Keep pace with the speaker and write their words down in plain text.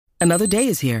Another day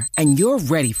is here, and you're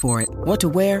ready for it. What to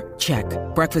wear? Check.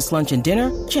 Breakfast, lunch, and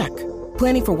dinner? Check.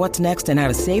 Planning for what's next and how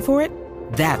to save for it?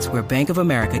 That's where Bank of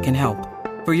America can help.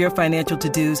 For your financial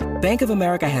to-dos, Bank of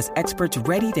America has experts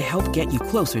ready to help get you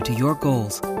closer to your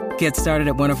goals. Get started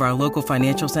at one of our local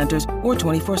financial centers or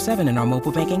 24/7 in our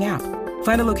mobile banking app.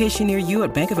 Find a location near you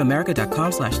at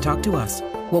bankofamerica.com/talktous.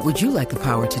 What would you like the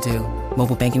power to do?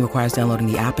 Mobile banking requires downloading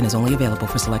the app and is only available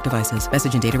for select devices.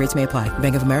 Message and data rates may apply.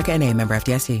 Bank of America N.A., member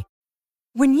FDIC.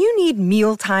 When you need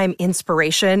mealtime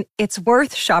inspiration, it's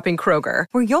worth shopping Kroger,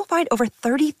 where you'll find over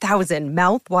 30,000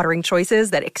 mouth-watering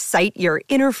choices that excite your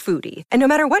inner foodie. And no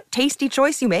matter what tasty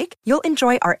choice you make, you'll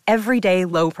enjoy our everyday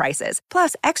low prices,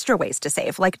 plus extra ways to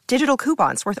save, like digital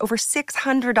coupons worth over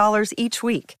 $600 each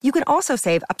week. You can also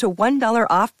save up to $1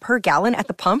 off per gallon at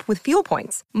the pump with fuel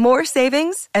points. More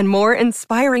savings and more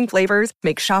inspiring flavors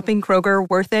make shopping Kroger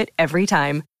worth it every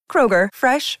time. Kroger,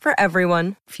 fresh for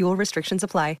everyone. Fuel restrictions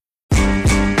apply.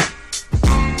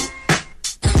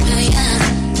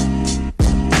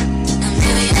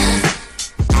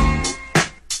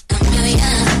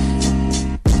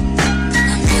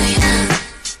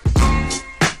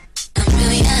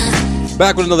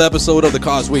 Back with another episode of the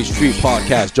Causeway Street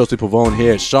Podcast. Joseph Pavone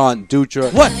here. Sean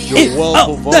Dutra. What? Joel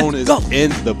Pavone is in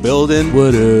the building.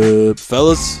 What up,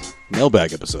 fellas?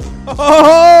 Mailbag episode.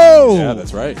 Oh! Yeah,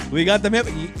 that's right. We got the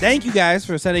Thank you guys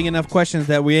for sending enough questions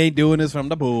that we ain't doing this from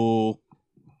the pool.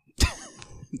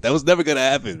 That was never going to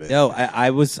happen, man. Yo,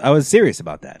 I was serious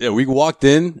about that. Yeah, we walked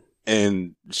in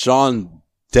and Sean,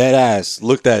 dead ass,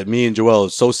 looked at me and Joel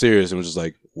so serious and was just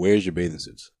like, where's your bathing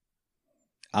suits?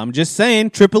 I'm just saying,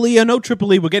 Tripoli or no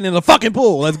Tripoli, we're getting in the fucking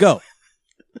pool. Let's go.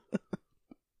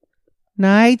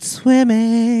 Night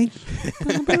swimming.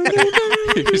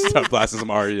 You start blasting some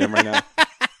REM right now.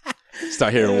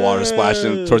 Start hearing water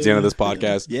splashing towards the end of this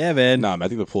podcast. Yeah, man. Nah, man, I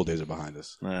think the pool days are behind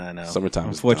us. I know. Summertime.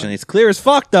 Unfortunately, it's clear as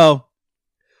fuck, though.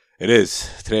 It is.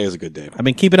 Today is a good day. I've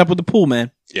been keeping up with the pool,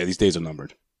 man. Yeah, these days are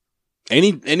numbered.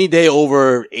 Any day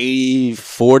over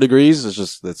 84 degrees, it's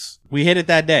just, that's... We hit it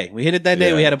that day. We had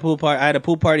a pool party. I had a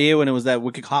pool party here when it was that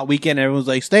wicked hot weekend. Everyone was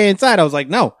like, stay inside. I was like,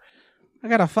 no, I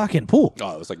got a fucking pool.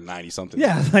 Oh, it was like 90 something.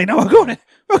 Yeah, I was like, no, we're going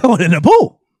in the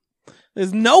pool.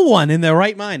 There's no one in their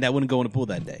right mind that wouldn't go in the pool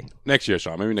that day. Next year,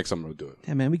 Sean. Maybe next summer we'll do it.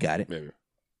 Yeah, man, we got it. Maybe.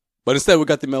 But instead, we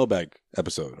got the mailbag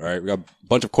episode, all right? We got a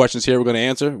bunch of questions here we're going to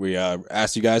answer. We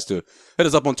asked you guys to hit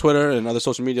us up on Twitter and other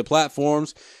social media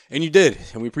platforms, and you did,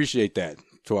 and we appreciate that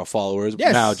to our followers.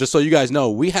 Yes. Now, just so you guys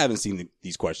know, we haven't seen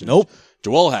these questions. Nope.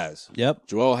 Joel has. Yep.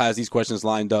 Joel has these questions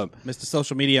lined up. Mr.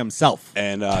 Social Media himself.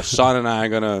 And Sean and I are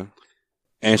going to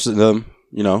answer them,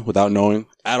 without knowing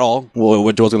at all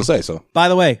what Joel's going to say. So, by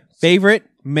the way, favorite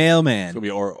it's mailman. going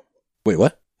to be Wait,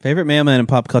 what? Favorite mailman in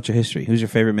pop culture history. Who's your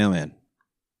favorite mailman?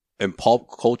 In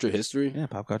pop culture history? Yeah,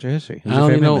 pop culture history. Who's I your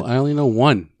only favorite know. mailman? I only know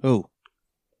one. Who?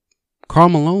 Karl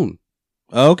Malone.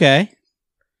 Okay.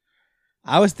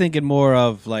 I was thinking more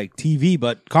of like TV,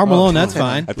 but Karl Malone, that's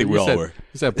fine. I think we all were.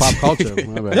 You said pop culture.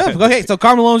 My bad. Yeah, okay, so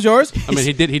Karl Malone's yours. I mean,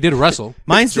 he did wrestle.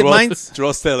 Mine's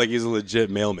Joel said like he's a legit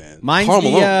mailman. Mine's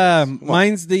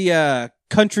the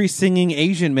country singing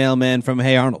Asian mailman from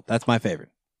Hey Arnold. That's my favorite.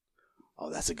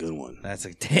 Oh, that's a good one. That's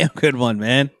a damn good one,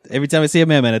 man. Every time I see a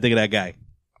mailman, I think of that guy.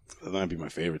 That might be my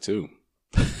favorite too.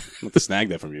 I'm going to snag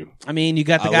that from you. I mean, you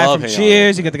got the I guy love from Hey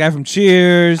Cheers. Arnold, You got the guy from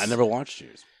Cheers. I never watched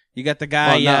Cheers. You got the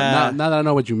guy. Well, now that I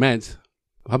know what you meant,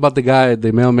 how about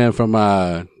the mailman from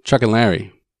Chuck and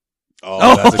Larry?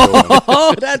 Oh, that's a good one.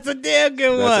 Oh, that's a damn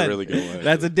good one. That's a really good one.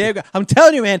 That's a damn good. I'm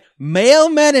telling you, man,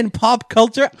 mailmen in pop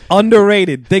culture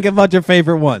underrated. Think about your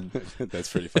favorite one.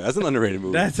 That's pretty funny. That's an underrated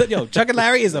movie. Chuck and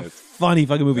Larry is a funny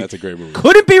fucking movie. That's a great movie.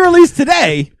 Could it be released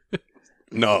today?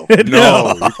 No,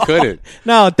 No. you couldn't.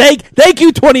 No, thank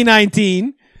you,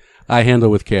 2019. I handle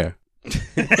with care.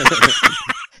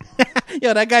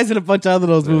 Yo, that guy's in a bunch of other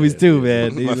those movies too,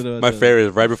 man. My favorite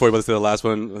is right before he went to the last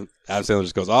one, Adam Sandler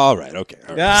just goes, all right. All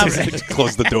right. Just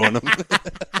close the door on him.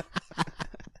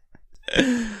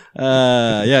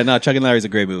 Chuck and Larry's a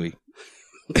great movie.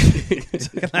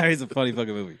 Chuck and Larry's a funny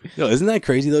fucking movie. Yo, isn't that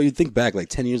crazy though? You think back like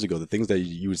 10 years ago, the things that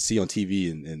you would see on TV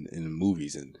and in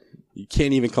movies, and you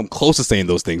can't even come close to saying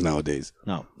those things nowadays.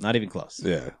 No, not even close.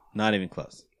 Yeah. Not even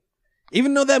close.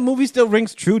 Even though that movie still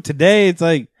rings true today, it's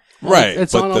like... Right.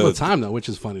 It's on all the time, though, which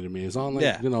is funny to me. It's on,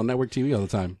 network TV all the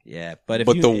time. Yeah, but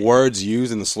the words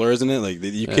used and the slurs in it, like,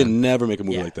 you can never make a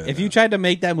movie like that. If you tried to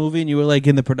make that movie and you were, like,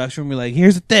 in the production room, you're like,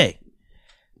 here's the thing.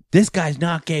 This guy's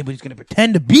not gay, but he's going to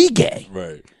pretend to be gay.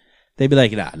 Right. They'd be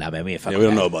like, nah, man, we ain't fucking we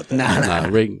don't know about that. Nah.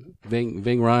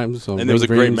 Ving rhymes. And there was a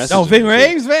great message. Oh, Ving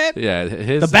Rhames, man? Yeah.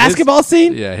 The basketball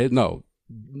scene? Yeah.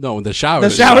 No, the shower. The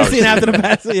shower scene after the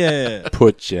bath scene. Yeah.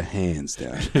 Put your hands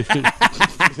down.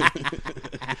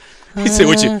 He said,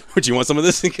 "What you want some of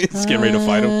this?" He's getting ready to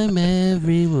fight him.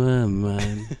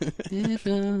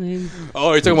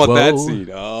 Oh, you're talking about that scene.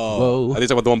 Oh, I think you're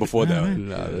talking about the one before that.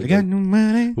 I got no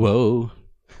money. Whoa.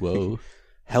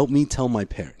 Help me tell my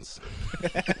parents.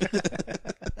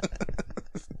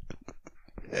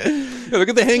 Yeah, look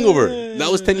at The Hangover. That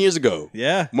was 10 years ago.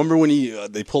 Yeah. Remember when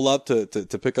they pull up to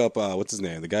pick up what's his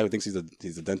name? The guy who thinks he's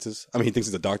a dentist. I mean, he thinks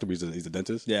he's a doctor, but he's a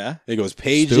dentist. Yeah. He goes,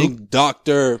 paging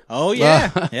doctor. Oh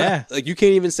yeah. Yeah. Like you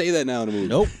can't even say that now in the movie.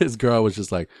 Nope. His girl was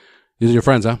just like, "These are your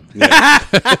friends, huh?"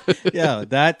 Yeah.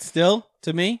 That still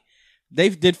to me, they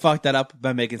did fuck that up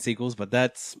by making sequels, but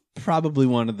that's probably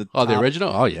one of the The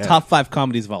original. Oh yeah, top 5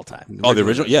 comedies of all time. Oh, the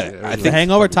original. Yeah, I The think.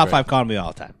 Hangover, top 5 comedy of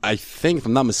all time. I think, if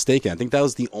I'm not mistaken, I think that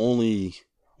was the only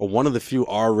or one of the few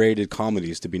R-rated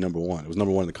comedies to be number one. It was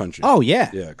number one in the country. Oh yeah.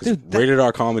 Yeah, because rated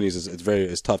R comedies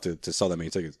it's tough to sell that many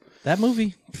tickets. That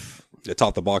movie. It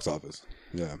topped the box office.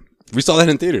 Yeah, we saw that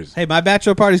in theaters. Hey, my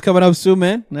bachelor party's coming up soon,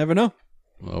 man. Never know.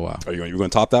 Oh wow. Are you going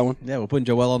to top that one? Yeah, we're putting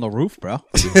Joel on the roof, bro.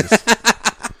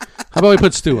 How about we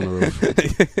put Stu on the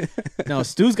roof? No,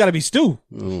 Stu's got to be Stu.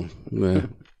 Oh,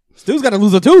 man. Stu's got to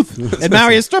lose a tooth and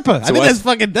marry a stripper. I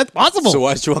think that's possible. So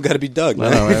why's Joel got to be Doug? I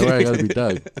know, right? I gotta be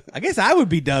Doug. I guess I would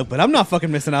be Doug, but I'm not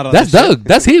fucking missing out on That's that shit. Doug.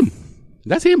 That's him.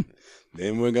 That's him.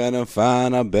 Then we're gonna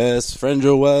find our best friend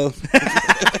Joel.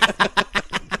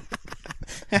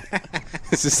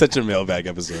 This is such a mailbag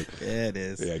episode. Yeah, it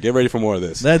is. Yeah, get ready for more of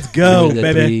this. Let's go, We're the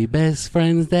baby. 3 best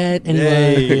friends that anyone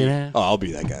Hey. could have. Oh, I'll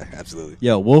be that guy. Absolutely.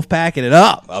 Yo, Wolf packing it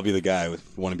up. I'll be the guy with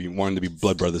wanting to be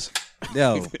blood brothers.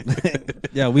 Yo,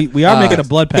 yeah, we are making a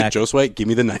blood pack. Joe Swight, give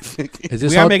me the knife. Is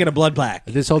this We are making a blood pack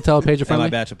is this hotel pager at friendly? my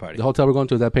bachelor party. The hotel we're going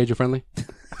to, is that pager friendly?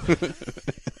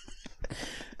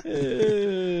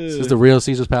 Is this the real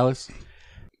Caesar's Palace?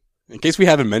 In case we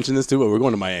haven't mentioned this too, but we're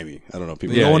going to Miami. I don't know if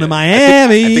people Yeah, know. Going to yeah.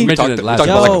 Miami. I think we mentioned talked, it we last talked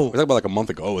week. about Yo. we talked about like a month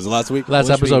ago. Was it last week? Last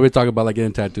Which episode, week? we talked about like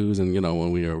getting tattoos and,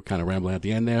 when we were kind of rambling at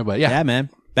the end there. But Yeah, man.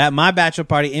 My bachelor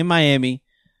party in Miami.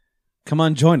 Come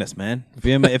on, join us, man. If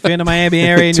you're in the Miami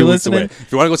area and 2 you're weeks away. listening,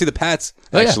 If you want to go see the Pats,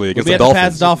 yeah. actually we'll against be the at the Dolphins,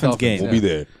 Pats Dolphins game. we'll be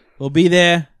there. We'll be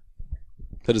there.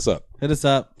 Hit us up. Hit us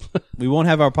up. We won't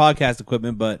have our podcast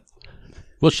equipment, but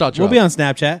we'll shout you we'll out. be on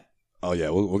Snapchat. Oh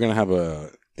yeah, we're gonna have a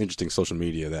interesting social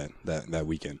media that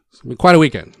weekend. Quite a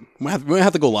weekend. We might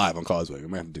have to go live on Causeway. We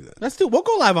might have to do that. We'll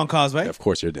go live on Causeway. Yeah, of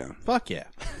course, you're down. Fuck yeah.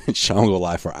 Sean will go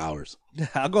live for hours.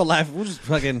 I'll go live. We'll just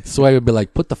fucking Sway would be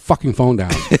like, put the fucking phone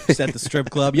down. set the strip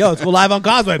club. Yo, let's go live on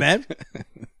Causeway, man.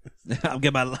 I'll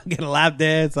get a lap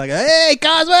dance. Like, hey,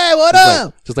 Causeway, what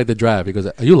up? Just like the drive. He goes,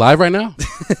 "Are you live right now?"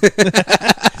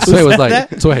 Sway was like,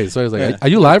 that? Sway was like, "Are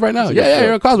you live right now?" Yeah,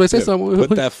 you're on Causeway. Say Yeah, something.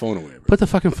 Put that phone away, bro. Put the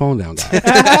fucking phone down,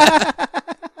 guy.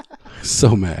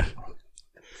 So mad.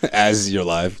 As you're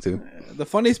live too. The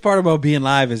funniest part about being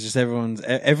live is just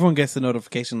everyone gets the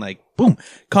notification like, boom,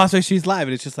 Causeway Street's live,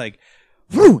 and it's just like,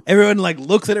 whew, everyone like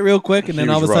looks at it real quick, and then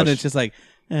Huge all of a sudden rush. it's just like,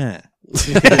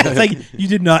 it's like you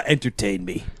did not entertain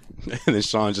me. And then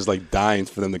Sean's just like dying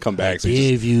for them to come back. So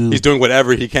Give you he's doing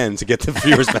whatever he can to get the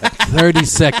viewers back. 30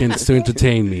 seconds to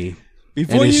entertain me.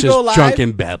 Before And it's you just go live,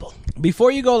 drunken babble.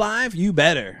 before you go live, you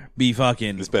better be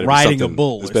fucking better be riding a something-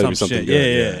 bull this or better be some something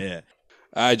shit. good, Yeah.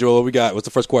 All right, Joel, what we got? What's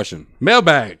the first question?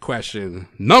 Mailbag question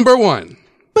number 1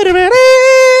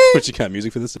 What you got?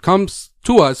 Music for this? comes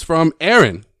to us from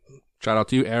Aaron. Shout out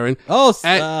to you, Aaron. Oh,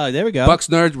 At there we go. Bucks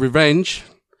Nerd Revenge.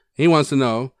 He wants to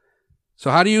know,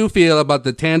 so how do you feel about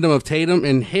the tandem of Tatum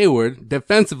and Hayward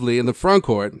defensively in the front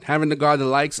court, having to guard the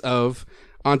likes of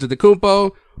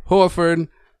Antetokounmpo, Horford,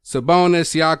 Sabonis,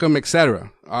 Siakam,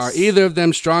 etc.? Are either of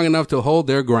them strong enough to hold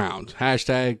their ground?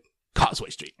 Hashtag Causeway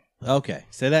Street. Okay,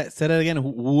 say that again. Who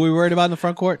are we worried about in the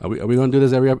front court? Are we going to do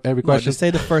this every No, question? just say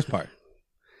the first part.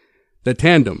 The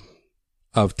tandem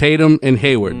of Tatum and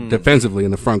Hayward defensively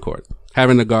in the front court,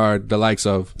 having to guard the likes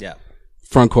of Yeah.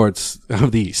 front courts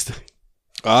of the East.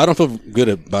 I don't feel good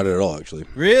about it at all, actually.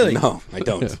 Really? No, I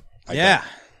don't. I Yeah.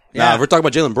 don't. Nah, if we're talking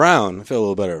about Jaylen Brown, I feel a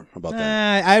little better about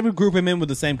that. I would group him in with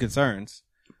the same concerns.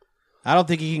 I don't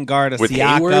think he can guard a With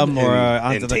Hayward Siakam or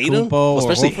and Tatum? Antetokounmpo, Well, or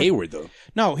especially Horford. Hayward, though.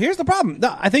 No, here's the problem.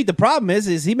 No, I think the problem is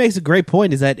he makes a great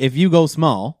point. Is that if you go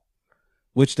small,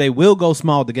 which they will go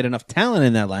small to get enough talent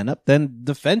in that lineup, then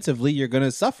defensively you're going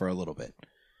to suffer a little bit.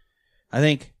 I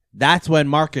think that's when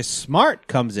Marcus Smart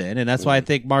comes in, and that's why I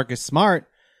think Marcus Smart,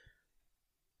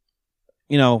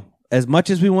 as much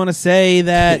as we want to say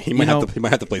that He might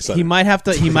have to play center. he might have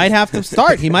to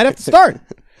start. He might have to start.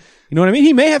 You know what I mean?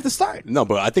 He may have to start. No,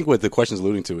 but I think what the question's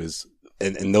alluding to is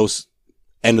in those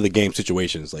end of the game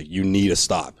situations, like you need a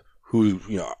stop.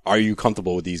 Are you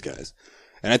comfortable with these guys?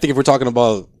 And I think if we're talking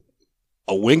about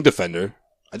a wing defender,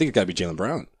 I think it got to be Jaylen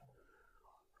Brown.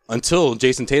 Until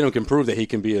Jason Tatum can prove that he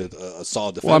can be a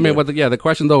solid defender. Well, I mean, the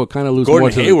question though, it kind of alludes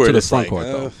Gordon more Hayward to the is front like, court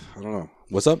though. I don't know.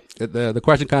 What's up? The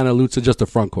question kind of alludes to just the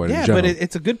front court. Yeah, in general. but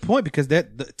it's a good point because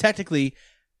technically,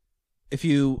 if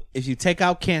you take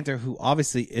out Cantor, who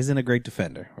obviously isn't a great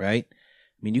defender, right?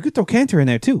 I mean, you could throw Cantor in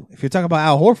there too. If you're talking about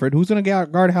Al Horford, who's going to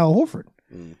guard Al Horford,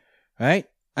 right?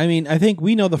 I mean, I think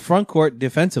we know the front court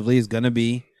defensively is going to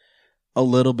be a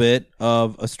little bit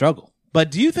of a struggle.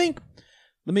 But do you think?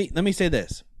 Let me say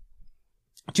this.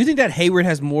 Do you think that Hayward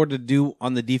has more to do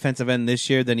on the defensive end this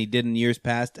year than he did in years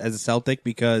past as a Celtic?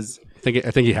 Because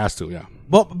I think he has to. Yeah.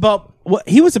 But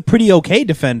he was a pretty okay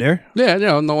defender. Yeah.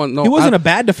 He wasn't a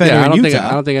bad defender in Utah.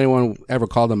 I don't think anyone ever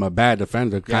called him a bad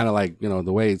defender. Kind of like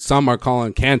the way some are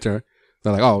calling Cantor.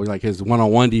 They're like, oh, like his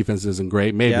one-on-one defense isn't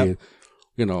great. Maybe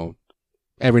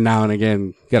every now and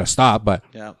again get a stop. But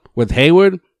with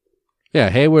Hayward. Yeah,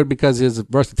 Hayward, because of his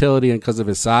versatility and because of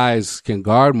his size, can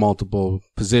guard multiple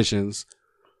positions.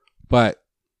 But,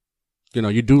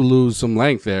 you do lose some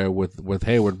length there with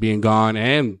Hayward being gone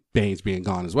and Baines being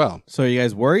gone as well. So are you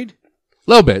guys worried? A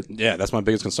little bit. Yeah, that's my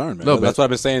biggest concern, man. Little That's bit. what I've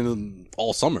been saying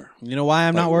all summer. You know why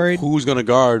I'm not worried? Who's going to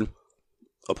guard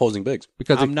opposing bigs?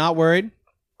 Because I'm not worried.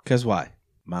 Because why?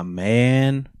 My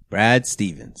man, Brad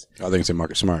Stevens. I think it's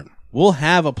Marcus Smart. We'll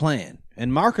have a plan.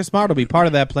 And Marcus Smart will be part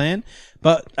of that plan.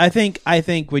 But I think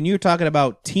when you're talking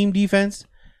about team defense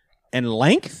and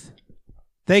length,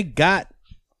 they got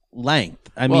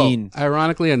length. I mean,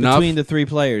 ironically enough, between the three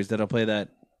players that'll play the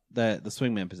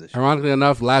swingman position. Ironically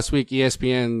enough, last week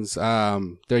ESPN's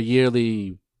their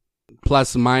yearly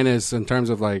plus minus in terms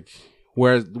of like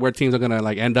where teams are gonna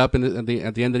like end up at the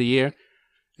end of the year.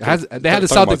 They had the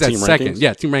Celtics at second. Rankings?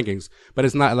 Yeah, team rankings. But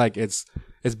it's not like it's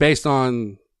based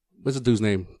on what's the dude's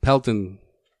name? Pelton.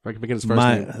 If I can forget his first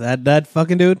name. That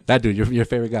fucking dude? That dude, your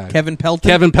favorite guy. Kevin Pelton?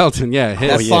 Kevin Pelton, yeah.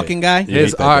 That fucking guy?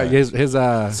 His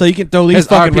So you can throw these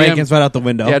fucking RPM, rankings right out the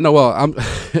window. Yeah, no, well,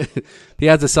 he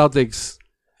has the Celtics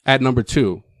at number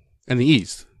 2 in the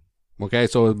East. Okay,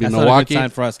 so it'd be That's Milwaukee. not a good sign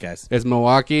for us, guys. It's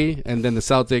Milwaukee, and then the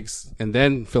Celtics, and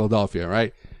then Philadelphia,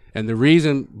 right? And the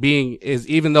reason being is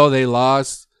even though they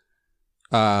lost,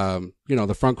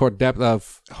 the front court depth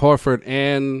of Horford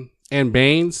and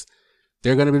Baines,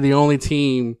 they're going to be the only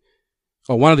team,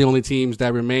 or one of the only teams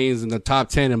that remains in the top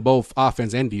 10 in both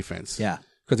offense and defense. Yeah.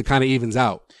 Because it kind of evens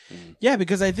out. Yeah,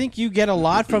 because I think you get a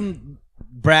lot from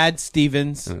Brad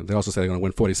Stevens. They also say they're going to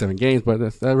win 47 games,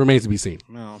 but that remains to be seen.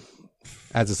 No.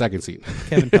 As a second seed.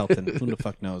 Kevin Pelton. Who the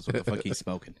fuck knows what the fuck he's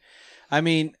smoking? I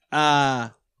mean,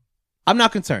 I'm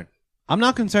not concerned. I'm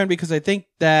not concerned because I think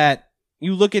that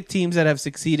you look at teams that have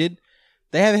succeeded,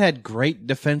 they haven't had great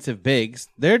defensive bigs.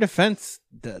 Their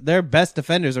best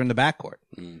defenders are in the backcourt.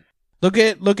 Look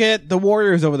at the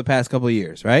Warriors over the past couple of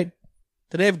years, right?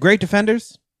 Do they have great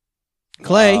defenders?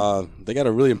 Clay. They got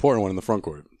a really important one in the front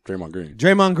court, Draymond Green.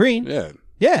 Draymond Green. Yeah.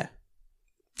 Yeah,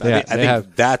 I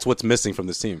think that's what's missing from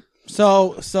this team.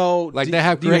 So like do, they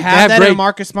have do great, you they have have that great, in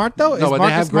Marcus Smart though? No, Is but they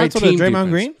Marcus have Smart great sort of team Draymond defense.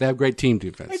 Green? They have great team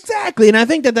defense. Exactly, and I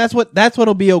think that's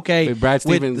what'll be okay. With Brad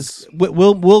with Stevens,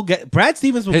 we'll get Brad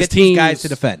Stevens will his get teams, these guys to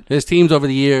defend. His teams over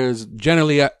the years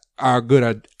generally are good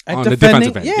at on the defending.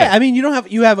 defensive end. Yeah, I mean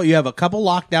you have a couple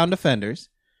lockdown defenders,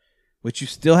 which you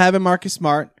still have in Marcus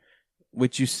Smart,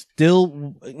 which you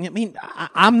still. I mean,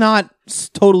 I'm not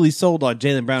totally sold on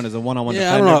Jaylen Brown as a one-on-one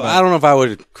Yeah, defender. I don't know if I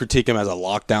would critique him as a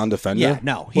lockdown defender. Yeah,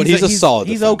 no, but he's a solid.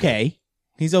 He's defender. okay.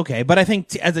 He's okay, but I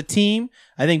think as a team,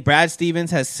 I think Brad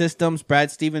Stevens has systems.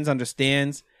 Brad Stevens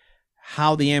understands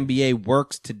how the NBA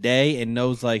works today and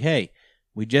knows like, hey,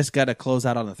 we just got to close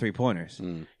out on the 3-pointers.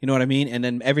 You know what I mean? And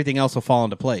then everything else will fall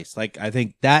into place. Like I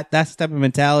think that's the type of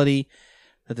mentality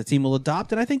that the team will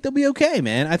adopt, and I think they'll be okay,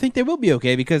 man. I think they will be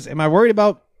okay because am I worried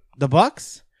about the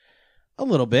Bucks? A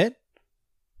little bit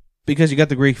because you got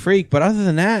the Greek Freak, but other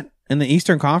than that, in the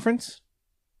Eastern Conference,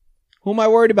 who am I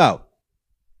worried about?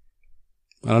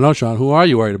 I don't know, Sean. Who are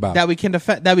you worried about? That we can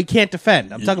defend. That we can't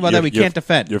defend. I'm talking about that we can't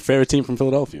defend. Your favorite team from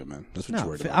Philadelphia, man. That's what you're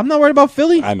worried about. I'm not worried about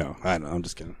Philly. I know. I'm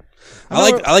just kidding. I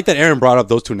like that Aaron brought up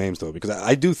those two names though, because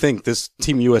I do think this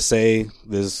Team USA,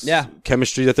 this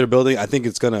chemistry that they're building, I think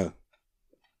it's gonna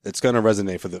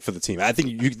resonate for the team. I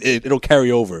think it'll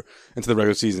carry over into the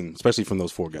regular season, especially from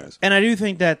those 4 guys. And I do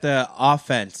think that the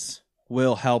offense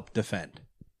will help defend,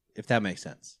 if that makes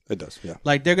sense. It does, yeah.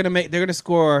 Like they're gonna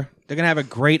score. They're gonna have a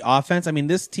great offense. I mean,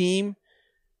 this team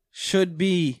should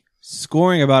be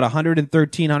scoring about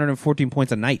 113, 114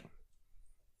 points a night.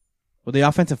 With the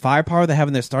offensive firepower they have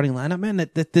in their starting lineup, man,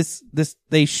 this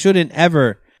they shouldn't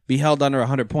ever be held under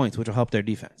 100 points, which will help their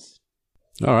defense.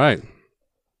 All right.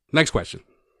 Next question.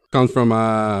 comes from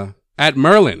at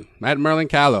Merlin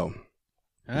Callow.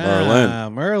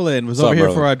 Merlin was What's over up, here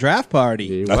Merlin? for our draft party.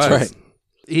 He That's was. right.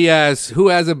 He asks, who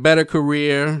has a better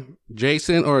career,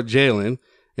 Jason or Jalen?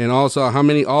 And also, how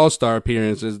many All-Star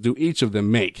appearances do each of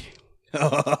them make? Oh.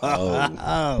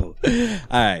 All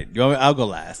right. You want me? I'll go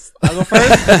last. I'll go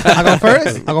first.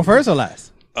 I'll go first or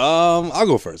last? I'll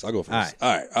go first. All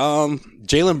right.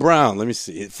 Jaylen Brown. Let me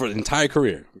see for the entire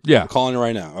career. Yeah. I'm calling it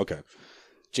right now. Okay.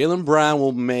 Jaylen Brown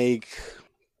will make.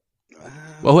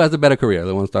 Well, who has a better career?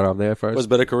 They want to start off there first? What's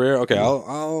better career? Okay,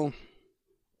 I'm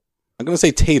gonna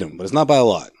say Tatum, but it's not by a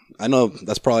lot. I know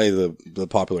that's probably the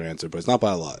popular answer, but it's not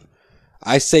by a lot.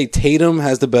 I say Tatum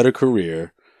has the better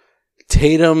career.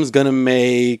 Tatum's gonna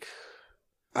make,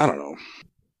 I don't know,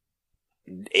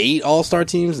 8 All-Star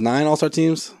teams, 9 All-Star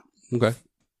teams. Okay.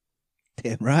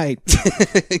 Damn right.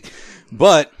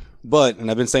 But,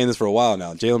 and I've been saying this for a while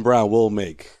now, Jaylen Brown will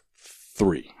make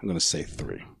 3. I'm gonna say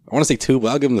 3. I want to say 2, but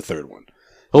I'll give him the third one.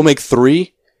 He'll make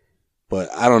 3, but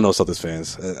I don't know Celtics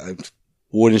fans. It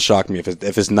wouldn't shock me if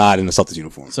it's not in the Celtics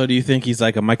uniform. So do you think he's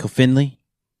like a Michael Finley?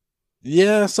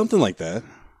 Yeah, something like that.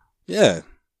 Yeah.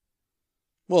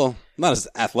 Well, not as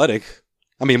athletic.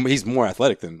 I mean, he's more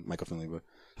athletic than Michael Finley, but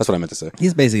that's what I meant to say.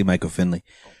 He's basically Michael Finley.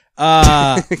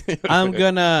 I'm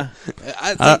gonna.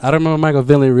 I don't remember Michael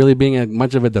Finley really being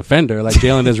much of a defender like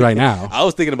Jalen is right now. I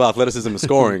was thinking about athleticism and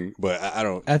scoring, but I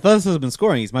don't. Athleticism and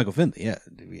scoring. He's Michael Finley.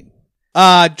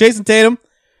 Yeah. Jason Tatum,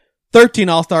 13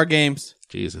 All-Star games.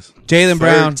 Jesus. Jaylen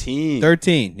Brown, 13.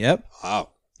 13. Yep. Wow.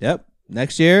 Yep.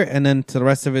 Next year, and then to the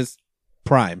rest of his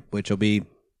prime, which will be.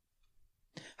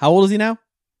 How old is he now?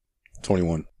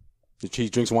 21. He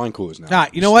drinks wine coolers now.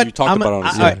 You know what? You talked about it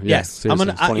on the Yeah, yes. seriously,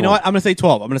 I'm gonna. You know what? I'm gonna say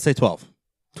 12. I'm gonna say 12.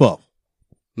 12.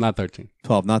 Not 13.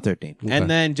 12, not 13. Okay. And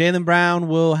then Jaylen Brown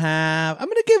will have. I'm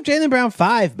gonna give Jaylen Brown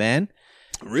 5, man.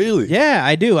 Really? Yeah,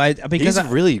 I do. Because He's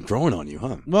really growing on you,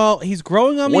 huh? well, he's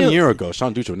growing on me. 1 year ago,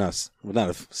 Sean Dutra would not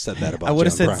have said that about I would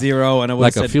have Jaylen said Brown. 0, and I would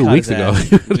Like have a said few cut weeks his ago.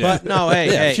 ass. But no, hey,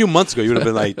 Yeah, hey. a few months ago, you would have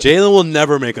been like, Jalen will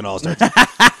never make an All-Star team.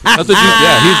 That's what he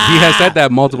has said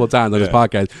that multiple times on his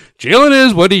podcast. Jalen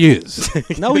is what he is.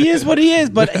 No, he is what he is,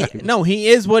 but he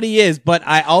is what he is. But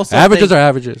I also Averages think, are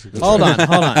averages. Hold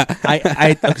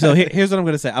on. So here's what I'm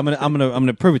gonna say. I'm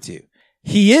gonna prove it to you.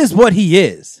 He is what he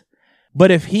is, but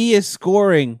if he is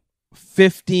scoring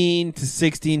 15 to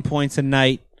 16 points a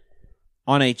night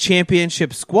on a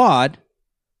championship squad,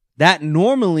 that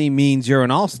normally means you're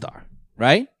an all-star,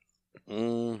 right?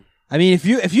 I mean, if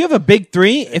you have a big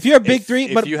three, if you're a big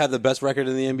three, but if you have the best record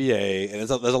in the NBA, and there's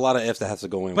a lot of ifs that has to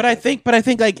go in. but I think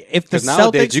like if the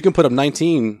nowadays Celtics, you can put up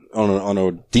 19 on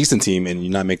a decent team and you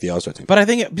not make the All-Star team. but I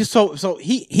think just so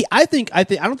I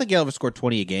don't think he'll ever score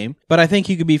 20 a game, but I think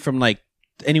he could be from like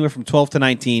anywhere from 12 to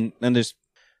 19 and just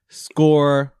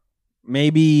score,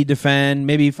 maybe defend,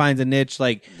 maybe he finds a niche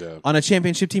like on a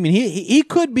championship team, and he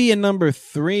could be a number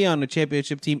 3 on a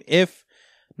championship team if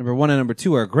number 1 and number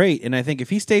 2 are great. And I think if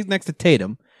he stays next to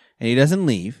Tatum and he doesn't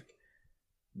leave,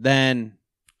 then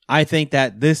I think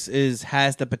that this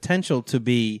has the potential to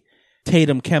be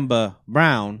Tatum, Kemba,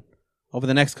 Brown over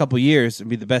the next couple years and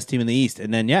be the best team in the East.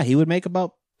 And then he would make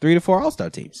about 3 to 4 All-Star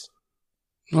teams.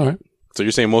 All right. So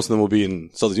you're saying most of them will be in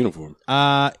Celtics uniform?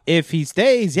 If he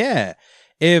stays, yeah.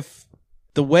 If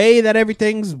the way that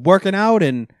everything's working out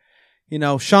and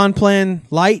Sean playing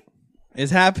light is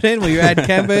happening where you add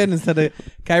Kemba in instead of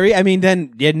Kyrie, I mean,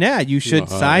 then you should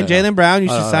sign Jaylen Brown, you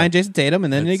should sign Jason Tatum,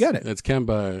 and then you got it. It's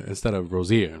Kemba instead of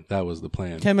Rozier. That was the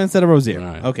plan. Kemba instead of Rozier.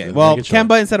 Right. Okay, Yeah, well, making sure.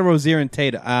 Kemba instead of Rozier and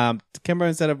Tatum. Kemba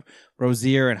instead of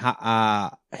Rozier and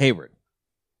Hayward.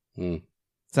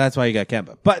 So that's why you got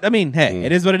Kemba. But I mean, hey,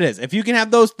 it is what it is. If you can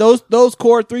have those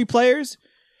core 3 players,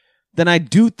 then I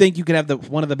do think you can have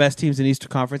one of the best teams in the Eastern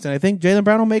Conference, and I think Jaylen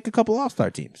Brown will make a couple All-Star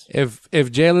teams. If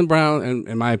Jaylen Brown,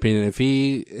 in my opinion, if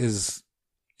he is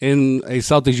in a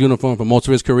Celtics uniform for most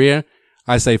of his career,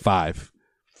 I say 5.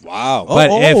 Wow. But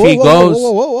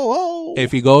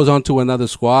if he goes onto another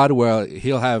squad where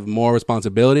he'll have more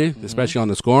responsibility, especially on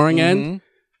the scoring end,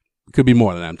 it could be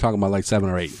more than that. I'm talking about like 7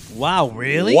 or 8. Wow,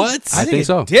 really? What? I think it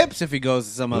so. Dips if he goes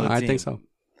to some other team. I think so.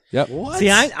 Yep. What? See,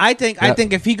 I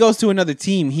think if he goes to another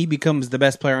team, he becomes the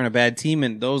best player on a bad team,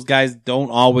 and those guys don't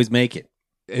always make it.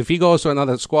 If he goes to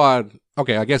another squad,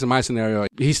 okay, I guess in my scenario,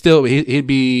 he'd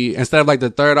be, instead of like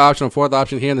the 3rd option or 4th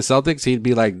option here in the Celtics, he'd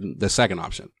be like the 2nd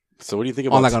option. So what do you think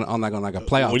about on like a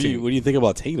playoff team? What do you think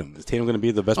about Tatum? Is Tatum going to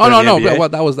be the best? Oh player no, in the NBA?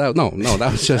 but that was that. No,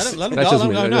 that was just Let him that's go. just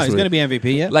me. No, That's he's me. going to be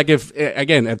MVP. Yeah. Like if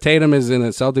Tatum is in a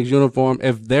Celtics uniform,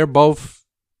 if they're both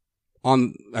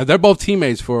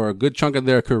teammates for a good chunk of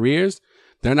their careers,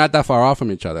 they're not that far off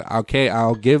from each other. Okay,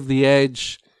 I'll give the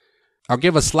edge I'll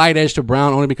give a slight edge to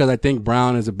Brown only because I think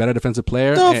Brown is a better defensive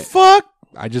player. The fuck?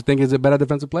 I just think he's a better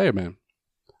defensive player, man.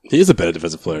 He is a better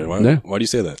defensive player. Why do you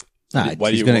say that? Nah,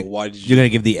 Why did you're gonna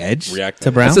give the edge react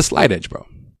to Brown? It's a slight edge, bro.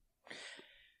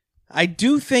 I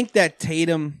do think that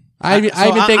Tatum. I'll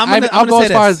go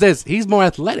as far as this. He's more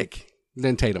athletic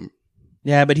than Tatum.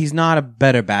 Yeah, but he's not a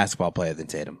better basketball player than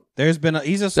Tatum. He's a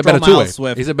He's a strong better two-way.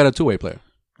 Swift. He's a better two-way player.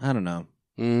 I don't know.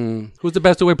 Who's the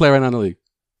best two-way player right now in the league?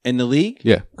 In the league?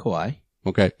 Yeah. Kawhi.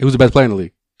 Okay. Who's the best player in the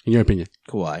league, in your opinion?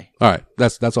 Kawhi. All right.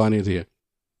 That's all I need to hear.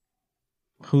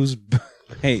 Who's?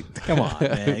 Hey, come on,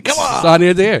 man. Come on. That's all I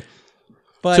need to hear.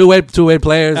 But Two-way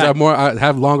players are more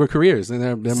have longer careers and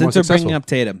they're more since we're successful.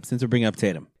 bringing up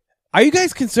Tatum, are you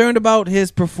guys concerned about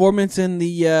his performance in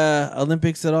the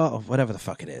Olympics at all? Whatever the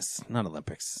fuck it is, not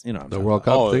Olympics. You know what I'm The talking World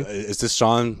about. Cup Oh, thing? is this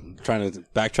Sean trying to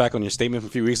backtrack on your statement from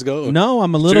a few weeks ago? No,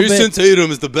 I'm a little Jason bit. Tatum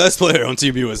is the best player on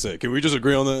Team USA. Can we just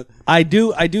agree on that? I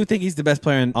do think he's the best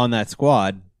player on that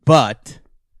squad. But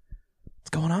what's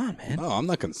going on, man? Oh, I'm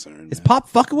not concerned. Is man. Pop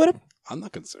fucking with him? I'm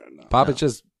not concerned. No. Pop is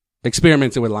just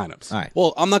experimenting with lineups. All right.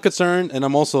 Well, I'm not concerned, and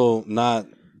I'm also not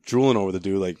drooling over the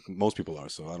dude like most people are.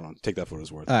 So I don't know. Take that for what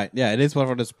it's worth. All right. Yeah, it is what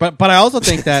it is. But I also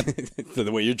think that.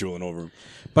 The way you're drooling over him.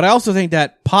 But I also think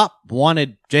that Pop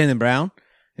wanted Jaylen Brown,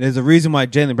 and there's a reason why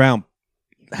Jaylen Brown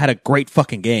had a great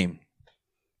fucking game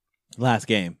last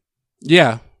game.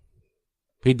 Yeah.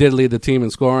 He did lead the team in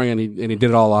scoring and he did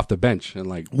it all off the bench and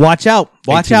like Watch out.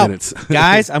 18 minutes.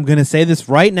 Guys, I'm going to say this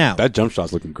right now. That jump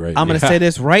shot's looking great. I'm going to say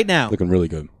this right now. looking really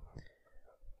good.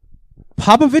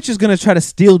 Popovich is going to try to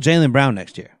steal Jaylen Brown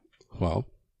next year. well,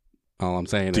 all I'm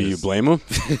saying Do is you blame him?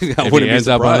 if he ends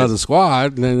up on another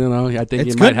squad, then I think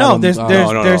It's he might good. have No, him, there's no.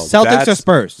 Celtics or That's-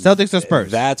 Spurs. Celtics or Spurs.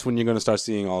 That's when you're going to start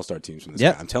seeing all-star teams from this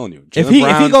Yep. guy. I'm telling you. If Jaylen he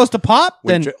Brown- goes to Pop,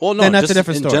 when then J- that's just a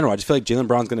different in story. general, I just feel like Jaylen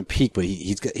Brown's going to peak, but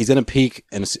he's going to peak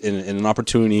in an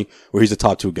opportunity where he's a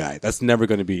top two guy. That's never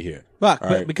going to be here. Fuck, All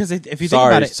but right? because if you think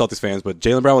Sorry, about it, Celtics fans, but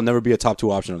Jaylen Brown will never be a top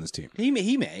two option on this team. he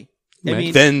may. I May.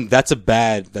 mean, Then that's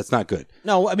not good.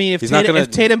 no, I mean if He's not Tatum,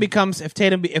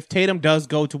 gonna- if Tatum does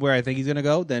go to where I think he's going to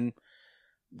go, then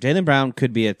Jaylen Brown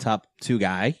could be a top two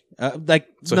guy. So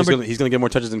he's going to get more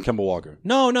touches than Kemba Walker.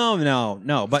 No.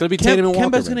 But gonna be Tatum and Walker,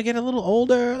 Kemba's man. going to get a little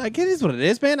older. Like it is what it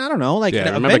is, man. I don't know. Like Yeah,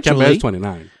 remember eventually, Kemba is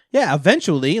 29. yeah,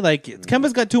 eventually, like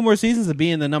Kemba's got 2 more seasons of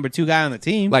being the number 2 guy on the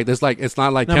team. Like it's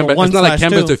not like Number Kemba. It's not like 1/2.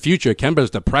 Kemba's the future.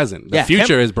 Kemba's the present. The Yeah,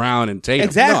 future is Brown and Tatum.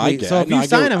 exactly. No, I get so it. if No, you I get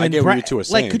sign what- him, I and get what you two are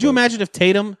saying, could you but- imagine if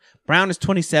Brown is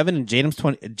 27 and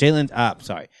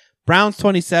Brown's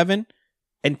 27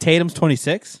 and Tatum's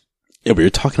 26? Yeah, but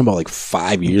you're talking about like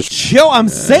 5 years. Yo, I'm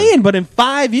saying, but in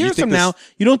 5 years think from now,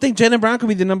 you don't think Jaylen Brown could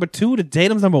be the number 2 to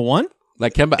Tatum's number 1?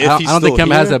 Like Kemba, If I he's don't think still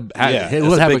Kemba has here, yeah, he that's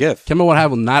would a have big if. Kemba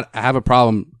would not have a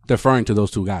problem deferring to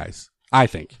those two guys. I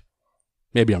think.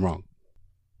 Maybe I'm wrong.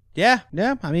 Yeah.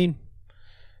 I mean,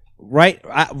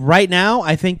 right now,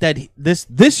 I think that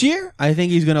this year, I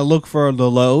think he's going to look for the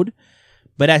load.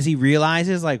 But as he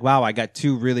realizes, like, wow, I got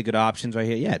 2 really good options right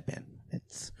here. Yeah, man,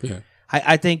 Yeah.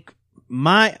 I think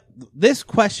this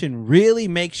question really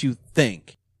makes you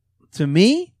think, to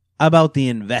me, about the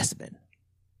investment.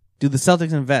 Do the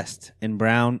Celtics invest in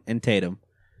Brown and Tatum?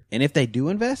 And if they do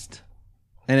invest,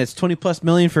 and it's $20+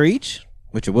 million for each,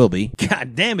 which it will be,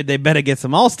 god damn it, they better get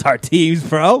some all-star teams,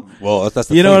 bro. Well, that's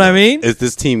the You know thing, what I though. mean? Is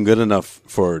this team good enough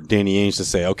for Danny Ainge to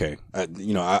say, okay,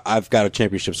 I've got a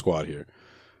championship squad here?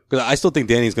 Because I still think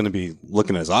Danny's going to be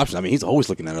looking at his options. I mean, he's always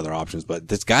looking at other options, but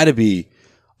there's got to be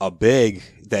a big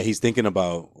that he's thinking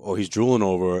about, or he's drooling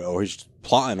over, or he's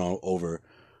plotting over,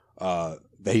 that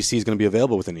he sees going to be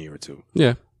available within a year or two.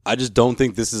 Yeah. I just don't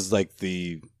think this is like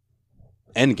the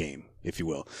end game, if you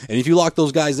will. And if you lock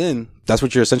those guys in, that's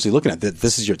what you're essentially looking at.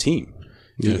 This is your team.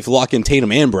 Yeah. If you lock in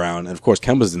Tatum and Brown, and of course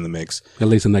Kemba's in the mix, At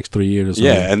least the next 3 years or so.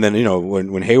 yeah. And then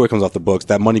when Hayward comes off the books,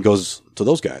 that money goes to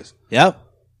those guys. Yep.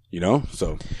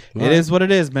 So It is what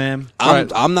it is, man.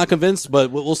 I'm not convinced,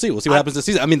 but we'll see. We'll see what happens this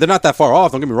season. I mean, they're not that far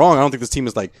off. Don't get me wrong. I don't think this team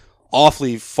is like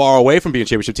awfully far away from being a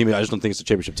championship team. I just don't think it's a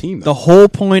championship team. The whole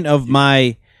point of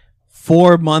my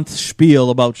 4-month spiel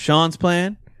about Sean's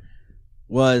plan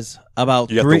was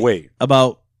about You have to wait.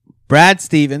 about Brad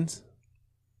Stevens,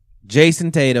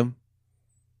 Jason Tatum,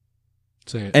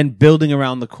 Say it. and building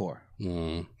around the core.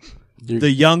 Mm.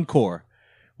 The young core,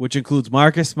 which includes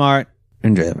Marcus Smart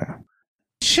and Jaylen Brown.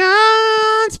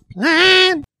 Sean's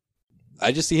plan.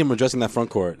 I just see him addressing that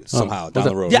front court somehow down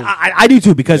the road. Yeah, I do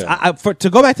too. Because Yeah. to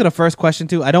go back to the first question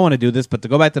too, I don't want to do this, but to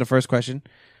go back to the first question,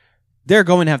 they're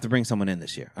going to have to bring someone in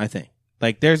this year. I think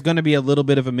like there's going to be a little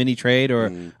bit of a mini trade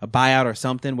or a buyout or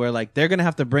something where like they're going to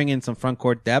have to bring in some front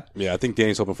court depth. Yeah, I think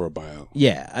Danny's hoping for a buyout.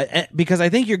 Yeah, because I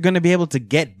think you're going to be able to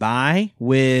get by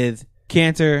with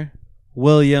Cantor,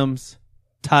 Williams,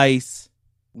 Tice.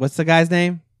 What's the guy's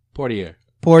name? Portier.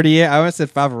 I almost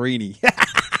said Favorini.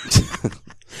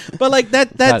 But like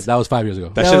that was 5 years ago.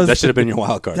 That should have been your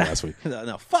wild card last week.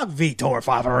 No, fuck Vitor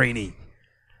Favorini.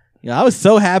 Yeah, I was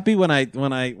so happy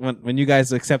when you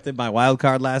guys accepted my wild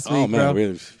card last week, man, bro. we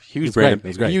huge It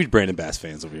was great. huge Brandon Bass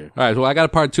fans over here. All right, well, I got a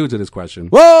part 2 to this question.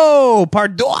 Whoa,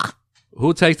 Pardoa.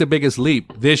 Who takes the biggest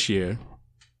leap this year?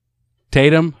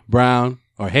 Tatum, Brown,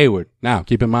 or Hayward? Now,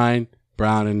 keep in mind,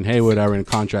 Brown and Hayward are in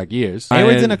contract years.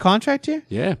 Hayward's in a contract year?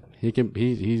 Yeah, he can.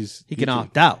 He can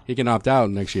opt out. He can opt out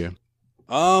next year.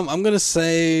 I'm gonna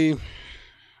say,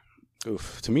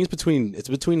 to me, it's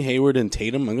between Hayward and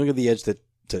Tatum. I'm gonna give the edge to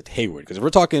Hayward because if we're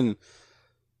talking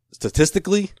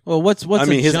statistically, Well, what's I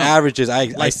mean, his jump? averages, I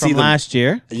see from them last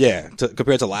year. Yeah,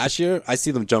 compared to last year, I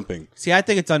see them jumping See, I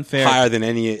think it's unfair. higher than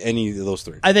any of those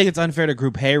three. I think it's unfair to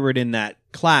group Hayward in that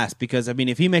class because I mean,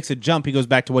 if he makes a jump, he goes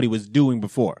back to what he was doing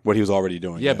before. What he was already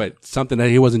doing. Yeah, but something that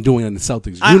he wasn't doing in the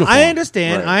Celtics uniform. I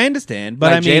understand. Right. I understand. But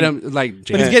Like I mean, Jadam,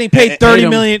 but he's getting paid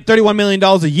 $31 million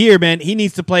a year, man. He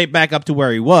needs to play it back up to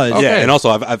where he was. Yeah, Okay. and also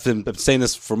I've been saying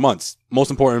this for months. Most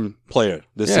important player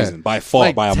this Yeah. season by far,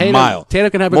 Like, by a Tatum- mile.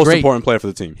 Tatum can have a most great- important player for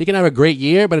the team. He can have a great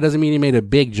year, but it doesn't mean he made a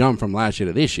big jump from last year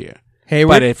to this year.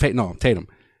 Hayward? But if Tatum,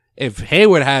 if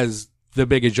Hayward has the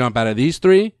biggest jump out of these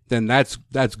three, then that's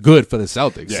good for the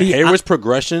Celtics. Yeah, See, Hayward's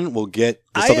progression will get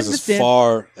the I Celtics as understand.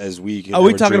 far as we can. Are we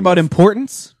ever talking dream about of.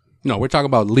 importance? No, we're talking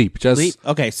about leap. Just Leap?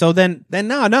 Okay, so then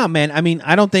no, man. I mean,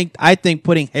 I think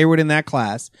putting Hayward in that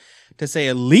class to say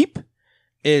a leap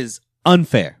is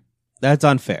unfair. That's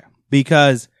unfair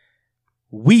because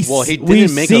Well, he didn't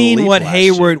we've make a seen leap what last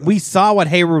Hayward. year. We saw what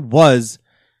Hayward was,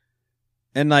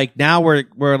 and like now we're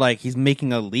like he's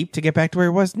making a leap to get back to where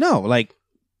he was. No, like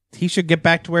he should get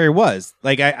back to where he was.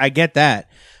 Like I get that,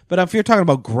 but if you're talking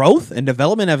about growth and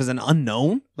development as an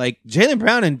unknown, like Jaylen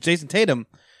Brown and Jason Tatum,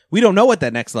 we don't know what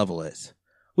that next level is.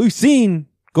 We've seen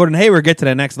Gordon Hayward get to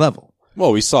that next level.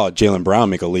 Well, we saw Jaylen Brown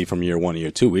make a leap from year 1 to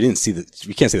year 2. We can't say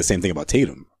the same thing about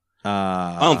Tatum.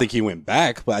 I don't think he went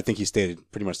back, but I think he stayed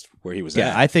pretty much where he was Yeah,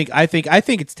 at. I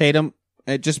think it's Tatum,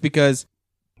 just because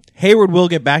Hayward will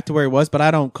get back to where he was, but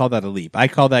I don't call that a leap. I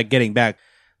call that getting back,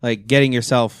 like getting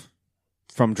yourself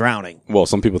from drowning. Well,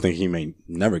 some people think he may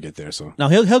never get there. So No,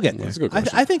 he'll get there. That's a good question.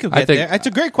 I think he'll I get think- there. It's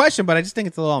a great question, but I just think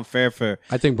it's a little unfair for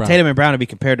I think Brown. Tatum and Brown to be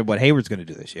compared to what Hayward's going to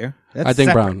do this year. That's I think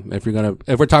separate. Brown.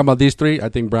 If we're talking about these three, I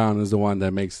think Brown is the one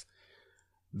that makes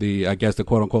the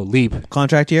quote unquote leap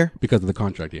Contract year. because of the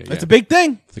contract year. It's a big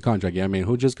thing. It's the contract year. I mean,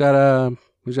 who's got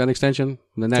an extension?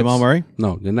 The Nets. Jamal Murray.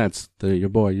 No, the Nets. Your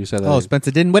boy. You said that. Oh,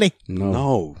 Spencer Dinwiddie.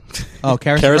 no, Oh,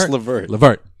 Karis Karis LeVert. LeVert.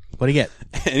 Levert. What'd he get?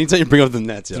 Anytime you bring up the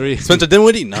Nets, yeah. Three. Spencer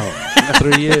Dinwiddie, no,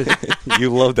 3 years. you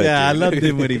love that. Yeah, I dude. love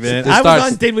Dinwiddie, man. This I was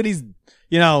starts- on Dinwiddie's,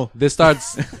 This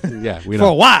starts. Yeah, we for a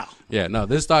know. while. Yeah, no.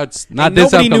 This starts not And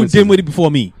this nobody upcoming knew season. Dinwiddie before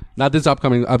me. Not this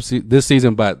upcoming this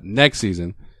season, but next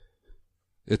season.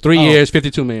 It's 3 Oh. years,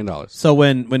 $52 million. So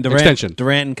when Durant Extension.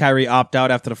 and Kyrie opt out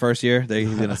after the first year,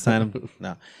 he's going to sign him.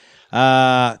 No, 3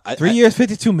 I- years,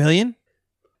 $52 million.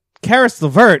 Karis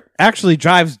LeVert actually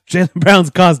drives Jaylen Brown's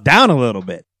cost down a little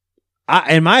bit.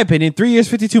 In my opinion, 3 years,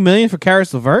 $52 million for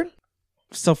Karis LeVert.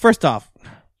 So first off,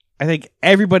 I think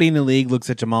everybody in the league looks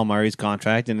at Jamal Murray's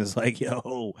contract and is like,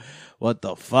 "Yo, what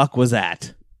the fuck was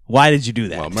that? Why did you do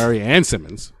that?" Well, Murray and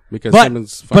Simmons, because But-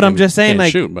 Simmons. but I'm fucking just saying, can't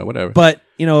like- shoot, but whatever. But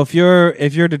you know, if you're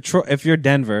Detroit, if you're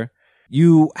Denver,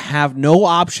 you have no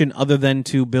option other than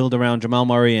to build around Jamal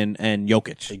Murray and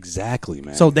Jokic. Exactly,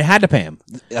 man. So they had to pay him.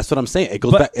 that's what I'm saying. It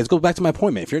goes back to my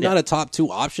point, man. If you're not a top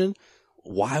 2 option,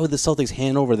 why would the Celtics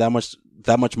hand over that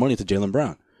much money to Jaylen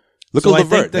Brown? Look So I at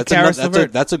think LeVert. that Karis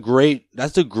LeVert-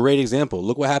 That's a great example.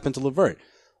 Look what happened to LeVert.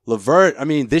 LeVert, I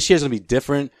mean, this year's gonna be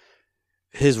different.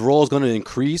 His role is going to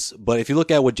increase, but if you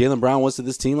look at what Jaylen Brown was to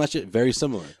this team last year, very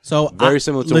similar. So Very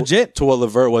similar to legit. to what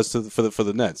LeVert was for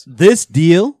the Nets. This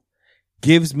deal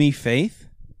gives me faith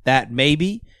that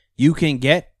maybe you can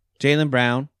get Jaylen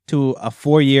Brown to a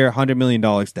 4-year, $100 million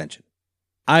extension.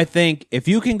 I think if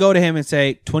you can go to him and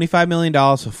say $25 million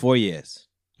for 4 years,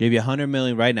 give you $100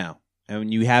 million right now,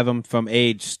 and you have him from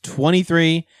age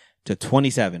 23 to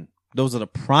 27. Those are the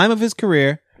prime of his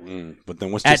career. But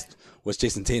then what's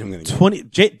Jason Tatum going to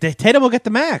get? Tatum will get the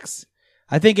max.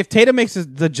 I think if Tatum makes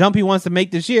the jump he wants to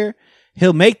make this year,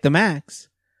 he'll make the max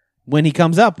when he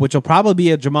comes up, which will probably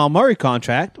be a Jamal Murray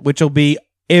contract, which will be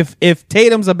if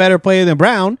Tatum's a better player than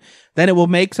Brown, then it will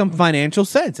make some financial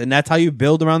sense. And that's how you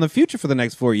build around the future for the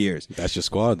next 4 years. That's your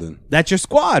squad then. That's your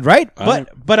squad, right? All right.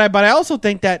 But I also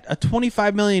think that a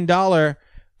 $25 million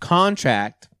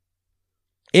contract,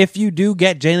 if you do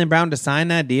get Jaylen Brown to sign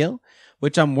that deal,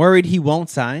 which I'm worried he won't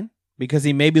sign because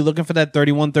he may be looking for that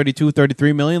 31, 32,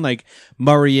 33 million like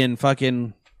Murray and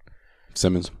fucking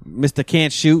Simmons. Mr.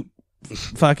 Can't Shoot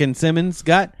fucking Simmons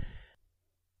got.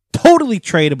 Totally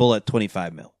tradable at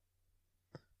 25 mil.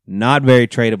 Not very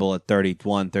tradable at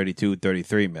 31, 32,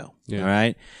 33 mil. Yeah. All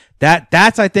right.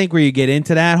 That's I think where you get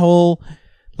into that whole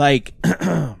like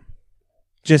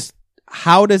just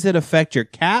how does it affect your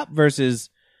cap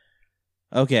versus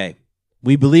okay,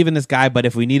 we believe in this guy, but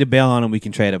if we need a bail on him, we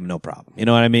can trade him, no problem. You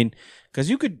know what I mean? Because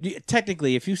you could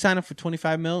technically, if you sign him for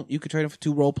 25 mil, you could trade him for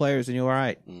 2 role players and you're all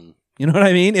right. You know what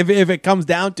I mean? If it comes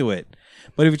down to it.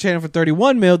 But if you trade him for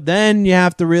 31 mil, then you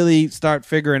have to really start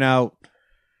figuring out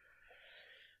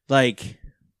like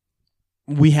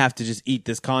we have to just eat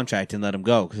this contract and let him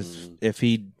go. Because if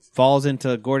he falls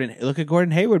into Gordon, look at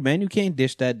Gordon Hayward, man, you can't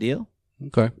dish that deal.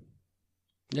 Okay.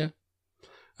 Yeah.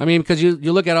 I mean, because you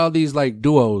look at all these like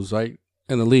duos, right,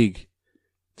 in the league.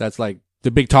 That's like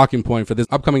the big talking point for this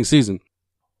upcoming season.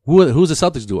 Who's the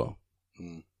Celtics duo?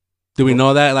 Do we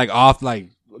know that like off like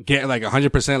get like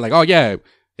 100% like, oh yeah,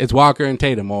 it's Walker and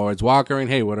Tatum or it's Walker and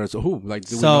Hayward or so who? Like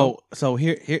do we know? So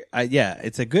here yeah,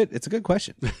 it's a good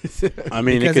question. I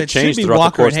mean, Because it could change should be throughout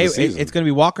Walker the course and of the Hayward. season. It's going to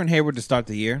be Walker and Hayward to start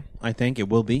the year. I think it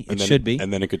will be. Should be.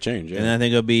 And then it could change. Yeah. And I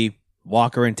think it'll be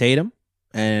Walker and Tatum.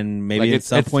 And maybe Like at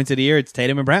some points of the year, it's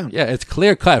Tatum and Brown. Yeah, it's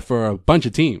clear cut for a bunch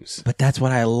of teams. But that's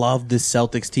what I love this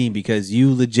Celtics team because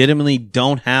you legitimately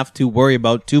don't have to worry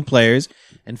about 2 players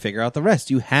and figure out the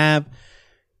rest. You have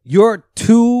your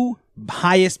 2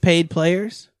 highest paid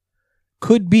players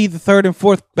could be the 3rd and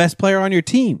 4th best player on your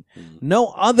team.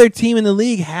 No other team in the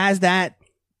league has that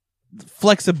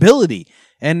flexibility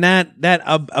and that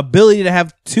ability to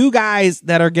have 2 guys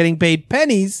that are getting paid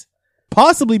pennies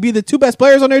possibly be the 2 best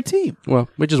players on their team. Well,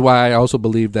 which is why I also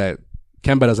believe that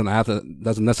Kemba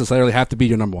doesn't necessarily have to be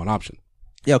your number 1 option.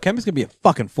 Yo, Kemba's gonna be a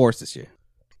fucking force this year.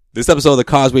 This episode of the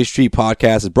Causeway Street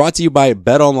Podcast is brought to you by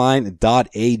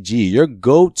BetOnline.ag, your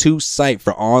go-to site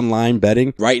for online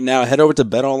betting. Right now, head over to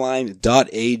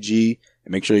BetOnline.ag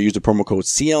and make sure you use the promo code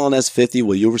CLNS50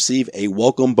 where you'll receive a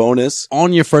welcome bonus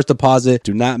on your first deposit.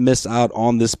 Do not miss out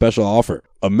on this special offer.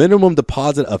 A minimum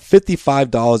deposit of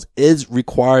 $55 is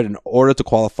required in order to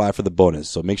qualify for the bonus.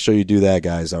 So make sure you do that,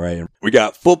 guys. All right. We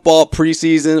got football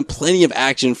preseason, plenty of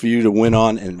action for you to win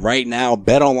on. And right now,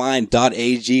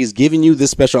 betonline.ag is giving you this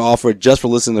special offer just for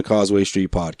listening to Causeway Street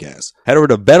Podcast. Head over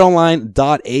to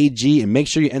betonline.ag and make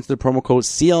sure you enter the promo code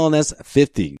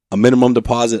CLNS50. A minimum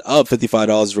deposit of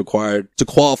 $55 is required to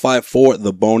qualify for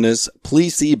the bonus.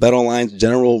 Please see BetOnline's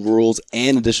general rules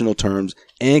and additional terms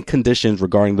and conditions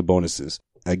regarding the bonuses.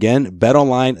 Again,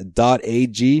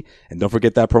 betonline.ag, and don't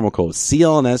forget that promo code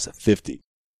CLNS50.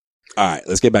 All right,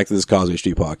 let's get back to this Causeway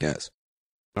Street Podcast.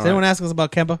 Does anyone ask us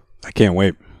about Kemba? I can't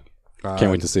wait. Can't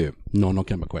wait to see it. No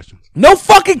Kemba questions. No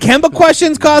fucking Kemba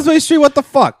questions, Causeway Street. What the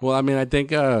fuck? Well, I mean, I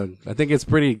think it's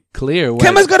pretty clear.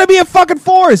 Kemba's gonna be a fucking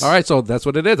force. All right, so that's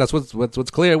what it is. That's what's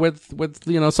clear with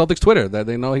Celtics Twitter that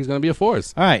they know he's gonna be a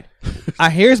force. All right.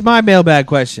 Here's my mailbag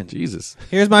question. Jesus.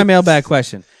 Here's my mailbag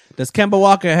question. Does Kemba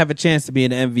Walker have a chance to be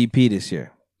an MVP this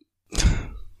year?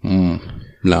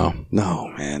 No,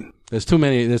 man. There's too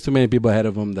many people ahead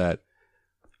of him that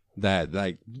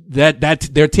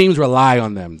their teams rely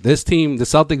on them. This team, the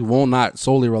Celtics, will not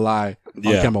solely rely on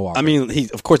Kemba Walker. I mean,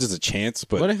 of course, there's a chance,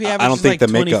 but What if he I don't averages think like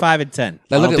the makeup. 25 and 10?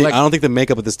 I don't think the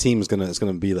makeup of this team is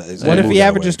gonna be that. What if he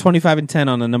averages 25 and 10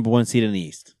 on the number 1 seed in the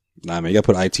East? Nah, man, you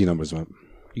gotta put IT numbers up.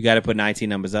 You got to put 19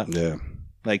 numbers up. Yeah.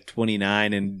 Like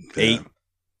 29 and 8.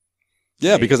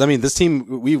 Yeah, because I mean, this team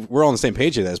we're all on the same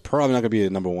page here. That's probably not going to be a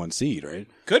number 1 seed, right?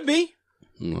 Could be.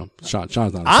 No, Sean's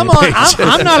not on the I'm same page.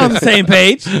 I'm not on the same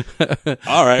page.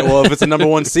 All right. Well, if it's a number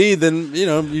 1 seed, then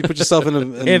you put yourself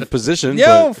in a position.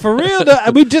 Yo, but for real,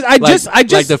 I just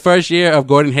like the first year of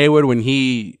Gordon Hayward when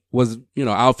he was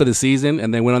out for the season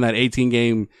and then went on that 18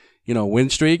 game win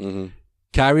streak. Mm-hmm.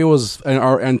 Kyrie was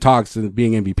in talks of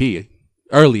being MVP,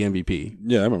 early MVP.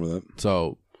 yeah, I remember that. here's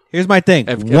So my thing.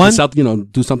 if the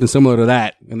Celtics, do something similar to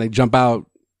that and they jump out,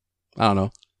 I don't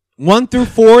know. 1 through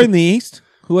 4 in the East.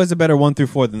 Who has a better 1 through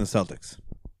 4 than the Celtics?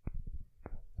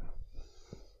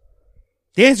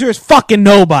 The answer is fucking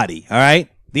nobody. All right.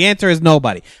 The answer is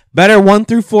nobody. Better 1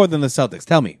 through 4 than the Celtics.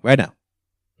 Tell me right now.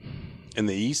 In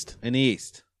the East? In the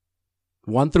East.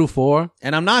 1 through 4.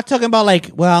 And I'm not talking about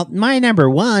like, well, my number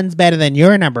 1's better than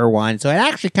your number 1, so it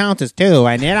actually counts as 2.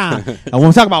 And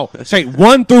we're talking about straight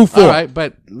 1 through 4. All right,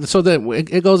 but so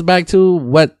it goes back to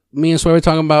what me and Sway were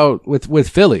talking about with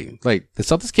Philly. Like the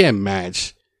Celtics can't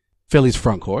match Philly's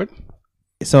front court.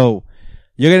 So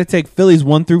you're gonna take Philly's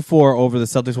 1 through 4 over the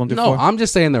Celtics 1 through 4? No, I'm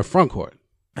just saying their front court.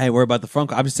 Hey, worry about the front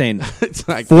court. I'm just saying It's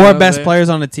like, 4 best players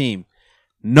on the team.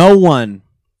 No one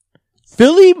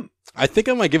Philly? I think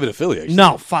I might give it to Philly. Actually.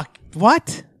 No, fuck.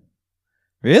 What?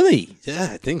 Really? Yeah,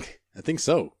 I think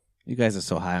so. You guys are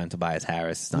so high on Tobias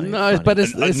Harris. It's not even No, funny. but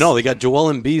it's No, they got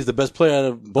Joel Embiid is the best player out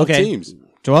of both teams.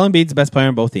 Joel Embiid's the best player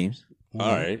on both teams. All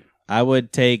right. I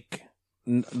would take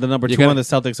the number You're 2 on gonna- the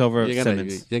Celtics over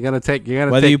Simmons. You're gonna take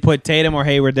Whether you put Tatum or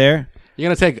Hayward there. you're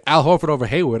gonna take Al Horford over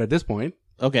Hayward at this point.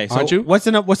 Okay, so Aren't you? what's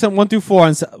the 1 through 4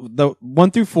 on the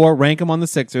 1 through 4? Rank them on the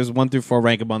Sixers. 1 through 4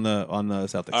 rank them on the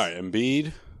Celtics. All right.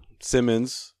 Embiid,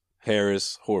 Simmons,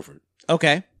 Harris, Horford.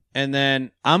 Okay, and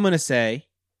then I'm gonna say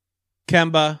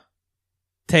Kemba,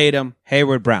 Tatum,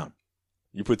 Hayward, Brown.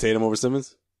 You put Tatum over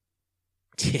Simmons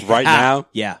right now?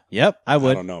 Yeah. Yep. I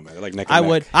would. I don't know, man. They're like neck and I neck.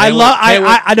 would. Hayward- I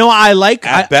know. I like.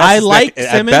 At best, I it's like neck,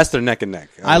 Simmons. At best, they're neck and neck.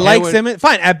 I like Hayward- Simmons.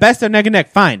 Fine. At best, they're neck and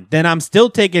neck. Fine. Then I'm still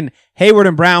taking Hayward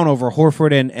and Brown over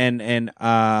Horford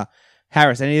and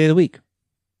Harris any day of the week.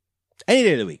 Any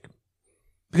day of the week.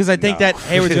 Because I think that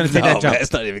Hayward's going to take No, that jump. man,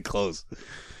 it's not even close.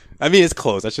 I mean, it's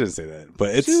close. I shouldn't say that,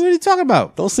 but it's. What are you talking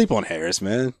about? Don't sleep on Harris,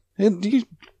 man. Do you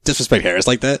disrespect Harris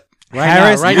like that?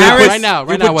 Harris- right Harris- now,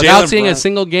 you put without Jalen seeing Brown- a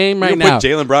single game You right can now. put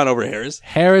Jalen Brown over Harris.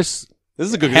 Harris This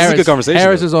is a good conversation.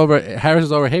 Harris though. is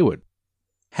over Hayward.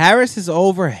 Harris is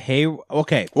over Hayward.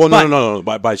 Okay. Well, but- no.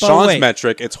 By Sean's wait.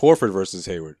 metric, it's Horford versus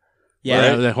Hayward. Yeah.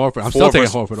 Right? Then Horford. I'm Four still taking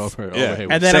versus- Horford over Yeah.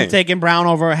 Hayward. And then I'm Same. taking Brown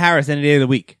over Harris any day of the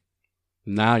week.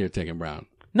 Now you're taking Brown.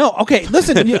 No, okay,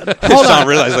 listen. Hold Sean on.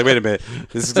 realized, like, wait a minute,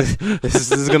 this is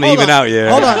going to Hold even on. out.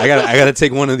 Yeah, Hold on. I got to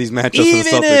take one of these matchups.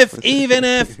 Even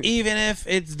if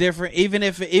it's different, even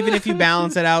if you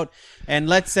balance it out, and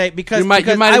let's say because You might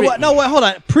be- no, wait, hold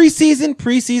on.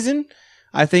 Preseason,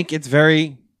 I think it's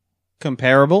very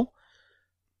comparable.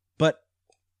 But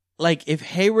like if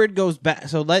Hayward goes back,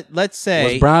 so let's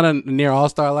say Was Brown a near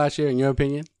All-Star last year, in your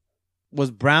opinion? was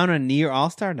Brown a near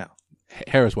All-Star? No.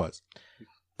 Harris was.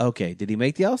 Okay, did he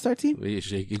make the All-Star team? He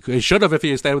should have if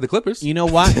he had stayed with the Clippers. You know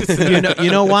why?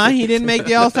 you know why he didn't make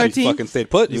the All-Star He team? fucking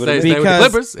stayed put. He You stayed would've- with the Because-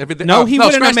 Clippers. If it, No, he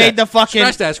wouldn't have scratch made that. the fucking-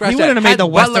 Scratch that. he wouldn't have made the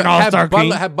Western All-Star team.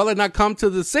 Had Butler not come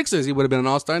to the Sixers, he would have been an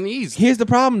All-Star in the East. Here's the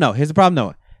problem,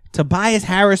 though. Tobias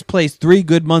Harris plays 3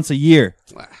 good months a year.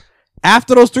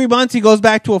 After those 3 months, he goes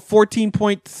back to a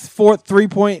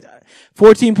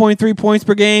 14.3 points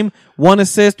per game, 1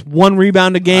 assist, 1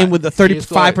 rebound a game with a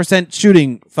 35%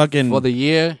 shooting. Fucking For the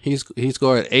year, he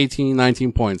scored 18,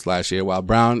 19 points last year, while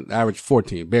Brown averaged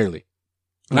 14, barely.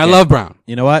 And I Okay. love Brown.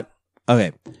 You know what?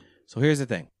 Okay. So here's the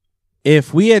thing.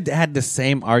 If we had had the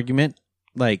same argument,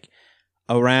 like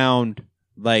around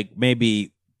like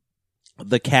maybe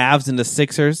the Cavs and the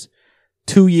Sixers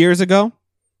 2 years ago,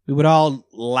 we would all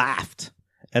laughed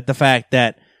at the fact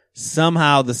that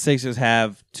somehow the Sixers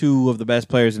have 2 of the best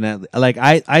players in that. Like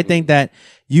I think that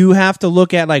you have to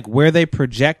look at like where they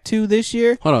project to this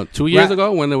year. Hold on, 2 years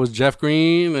ago when there was Jeff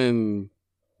Green and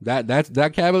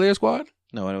that Cavalier squad?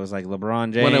 No, when it was like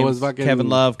LeBron James, When it was fucking- Kevin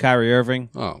Love, Kyrie Irving.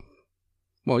 Oh.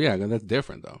 Well, yeah, that's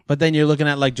different though. But then you're looking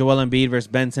at like Joel Embiid versus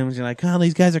Ben Simmons. You're like, oh,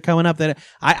 these guys are coming up. That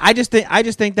I just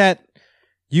think that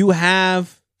you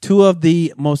have 2 of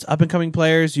the most up and coming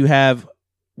players. You have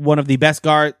one of the best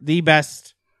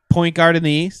point guard in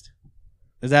the East.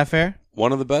 Is that fair?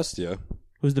 one of the best. Yeah.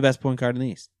 Who's the best point guard in the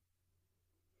East?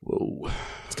 Whoa.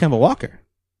 It's Kemba Walker.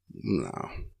 No.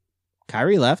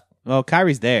 Kyrie left. Well,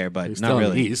 Kyrie's there, but He's not still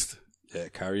really. in the East. Yeah,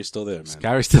 Kyrie's still there, man.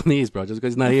 Kyrie's still in the East, bro. Just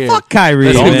because he's not here. Fuck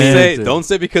Kyrie, Don't man.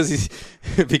 say because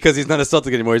he's not a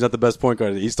Celtic anymore. He's not the best point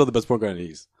guard. He's still the best point guard in the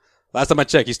East. Last time I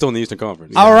checked, he's still in the Eastern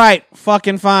Conference. All right,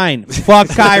 fucking fine. Fuck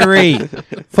Kyrie.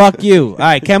 Fuck you. All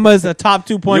right, Kemba's a top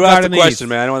 2 point You guard asked in the the question, East.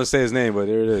 man. I don't want to say his name, but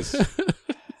there it is.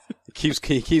 He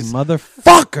keeps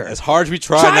Motherfucker. as hard as we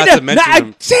try not to mention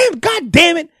him. Sam, God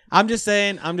damn it. I'm just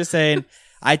saying.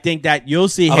 I think that you'll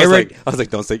see I Hayward. was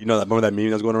like, don't say. You know that? Remember that meme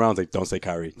that was going around? I was like, don't say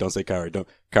Kyrie. Don't say Kyrie. Don't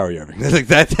Kyrie Irving. Like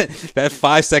that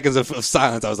 5 seconds of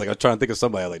silence. I was like, I'm trying to think of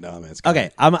somebody. I was like, nah, man. It's Kyrie.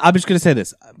 Okay, I'm just gonna say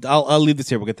this. I'll leave this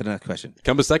here. We'll get to the next question.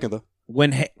 Kemba's second though.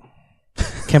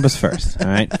 Kemba's first. All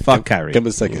right. Fuck Kyrie.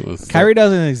 Kemba's second. Kyrie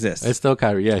doesn't exist. It's still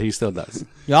Kyrie. Yeah, he still does.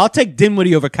 Yo, I'll take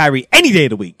Dinwiddie over Kyrie any day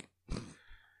of the week.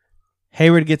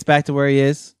 Hayward gets back to where he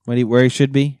is, where he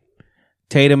should be.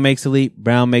 Tatum makes a leap.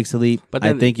 Brown makes a leap. But I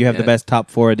then- think you have the yeah. best top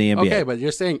 4 in the NBA. Okay, but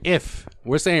you're saying if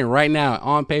we're saying right now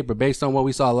on paper based on what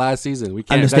we saw last season, we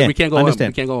can't Understand. we can't go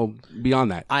Understand. we can't go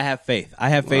beyond that. I have faith. I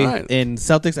have faith Right. in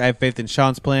Celtics. I have faith in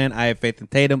Sean's plan. I have faith in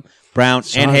Tatum, Brown,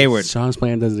 and Hayward. Sean's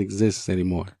plan doesn't exist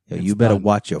anymore. Yo, It's you better done.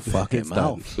 watch your fucking It's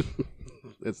mouth. done.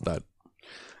 It's done.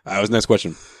 All right, what's the next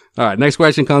question? All right, next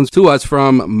question comes to us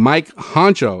from Mike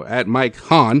Honcho at Mike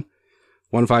Hahn,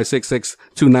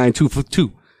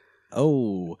 156629222.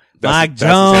 Oh, That's- Mike that's his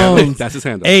handle. Jones. That's his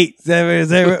handle.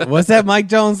 870. What's that Mike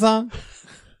Jones song?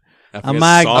 forget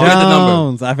Mike the song. I forget the number.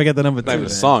 Jones. I forget the number It's not too. even a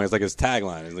man. song. It's like his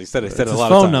tagline. He said it his a lot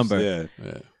phone of times. number.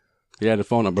 Yeah. He had a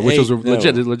phone number, which was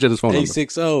legit his phone number.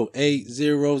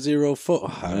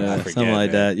 860-8004. I forget, Something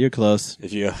like man. that. You're close.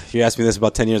 If you asked me this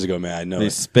about 10 years ago, man, I know They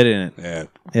it. spit in it. Yeah.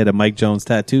 He had a Mike Jones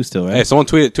tattoo still, right? Hey, someone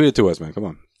tweet it to us, man. Come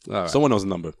on. All right. Someone knows the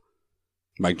number.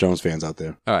 Mike Jones fans out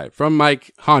there. All right. From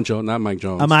Mike Honcho, not Mike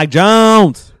Jones. I'm Mike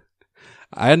Jones.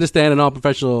 I understand in all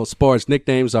professional sports,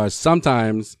 nicknames are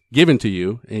sometimes given to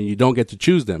you and you don't get to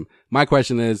choose them. My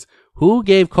question is, who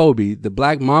gave Kobe the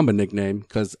Black Mamba nickname?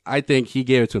 Because I think he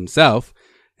gave it to himself.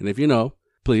 And if you know,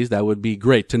 please, that would be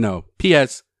great to know.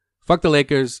 P.S. Fuck the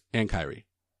Lakers and Kyrie.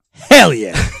 Hell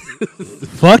yeah.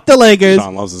 Fuck the Lakers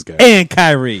Sean loves this guy. and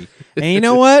Kyrie. And you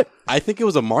know what? I think it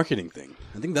was a marketing thing.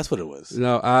 I think that's what it was.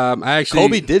 No, I actually.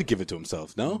 Kobe did give it to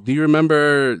himself, no? Do you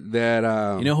remember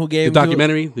that? You know who gave the him to-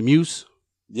 documentary, The Muse?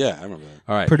 Yeah, I remember that.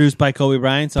 All right. Produced by Kobe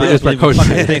Bryant. So Produced I by believe Kobe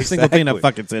fucking Bryant. single thing that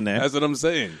Exactly. fucking's in there. That's what I'm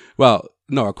saying. Well,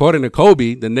 no, according to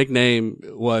Kobe, the nickname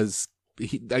was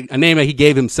a name that he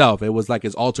gave himself. It was like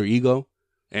his alter ego,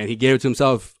 and he gave it to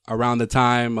himself around the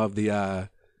time of the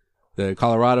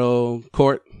Colorado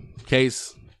court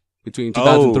case between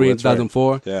 2003 and that's right.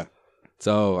 2004. Yeah.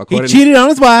 So He according cheated on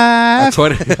his wife.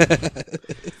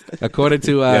 according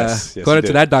to Yes, he according to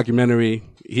did. that documentary,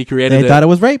 he created. They thought it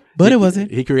was rape, but it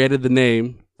wasn't. He created the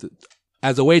name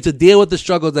as a way to deal with the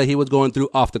struggles that he was going through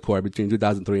off the court between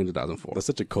 2003 and 2004. That's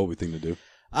such a Kobe thing to do. is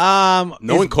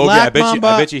Knowing Kobe, Black Mamba-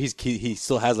 I bet you he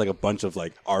still has like a bunch of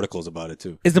like articles about it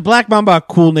too. Is the Black Mamba a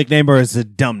cool nickname or is it a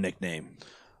dumb nickname?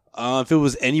 If it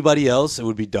was anybody else, it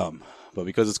would be dumb. But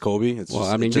because it's Kobe, it's Well,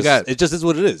 just, I mean, it you just, got- it just is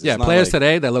what it is. Yeah, It's not players like-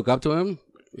 today that look up to him,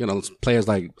 you know, players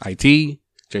like IT,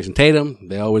 Jason Tatum,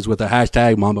 they always with the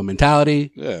hashtag Mamba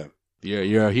mentality. Yeah,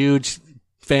 You're a huge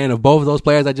fan of both of those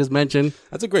players I just mentioned.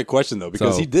 that's a great question though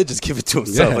because So- he did just give it to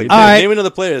himself. Yeah, Like, he did. All right. name another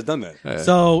player has done that.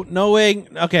 So knowing,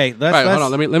 okay, let's, All right, let's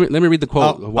hold on. Let me read the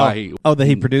quote. that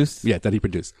he produced. Yeah, that he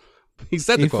produced. He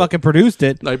said the He quote. fucking produced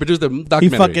it. No, he produced the He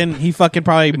documentary. fucking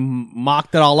probably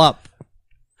mocked it all up.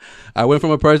 I went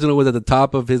from a person who was at the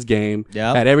top of his game,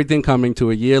 Yep. had everything coming, to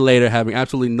a year later having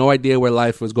absolutely no idea where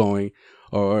life was going,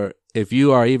 or if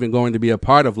you are even going to be a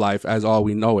part of life as all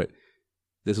we know it.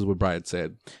 This is what Bryant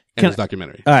said in Can his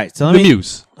documentary. All right, so let The me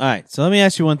Muse. All right, so let me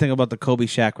ask you one thing about the Kobe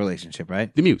Shaq relationship,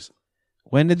 right? The Muse.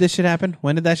 When did this shit happen?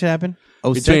 When did that shit happen?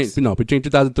 Between 06?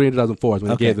 2003 and 2004 is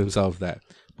when Okay. he gave himself that.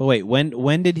 But wait,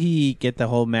 when did he get the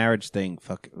whole marriage thing?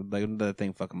 Fuck, like when did that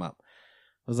thing fuck him up?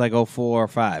 It was like 04 or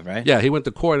 05, right? Yeah, he went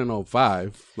to court in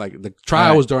 05. Like the trial All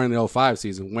right. was during the 05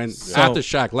 season when after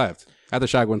Shaq left. After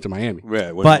Shaq went to Miami.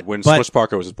 Yeah, But- when but- Smush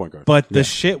Parker was his point guard. But the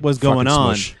shit was going Fucking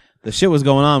on. smush. The shit was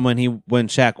going on when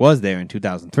Shaq was there in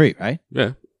 2003, right?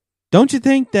 Yeah. Don't you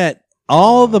think that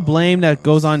all the blame that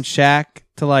goes on Shaq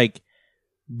to like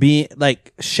be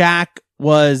like Shaq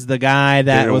was the guy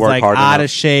that Didn't was work like hard out enough. of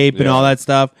shape and Yeah. all that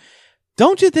stuff?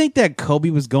 Don't you think that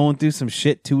Kobe was going through some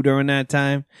shit too during that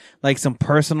time? Like some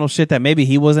personal shit that maybe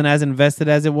he wasn't as invested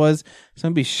as it was. So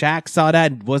maybe Shaq saw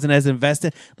that and wasn't as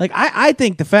invested. Like I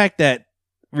think the fact that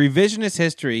revisionist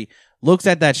history looks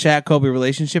at that Shaq Kobe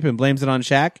relationship and blames it on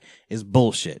Shaq is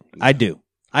bullshit. I do.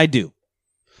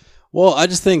 Well, I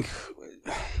just think,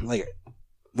 like,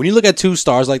 when you look at two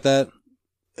stars like that,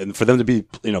 and for them to be,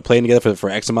 playing together for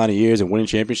X amount of years and winning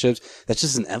championships, that's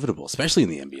just inevitable, especially in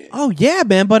the NBA. Oh yeah,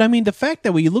 man. But I mean, the fact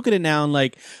that when you look at it now and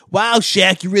like, wow,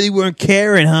 Shaq, you really weren't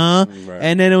caring, huh? Right.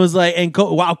 And then it was like,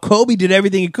 wow, Kobe did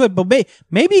everything he could, but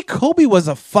maybe Kobe was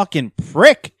a fucking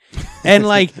prick. And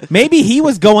like, maybe he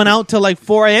was going out till like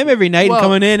 4 a.m. every night Well- and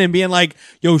coming in and being like,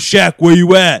 yo, Shaq, where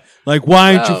you at? Like,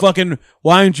 why aren't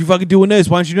you fucking doing this?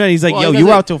 Why aren't you doing that? He's like, Well, yo, he you were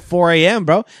doesn't- out till 4 a.m.,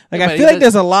 bro. Like, Yeah, I but feel he like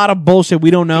there's a lot of bullshit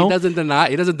we don't know.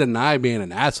 He doesn't deny being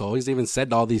an asshole. He's even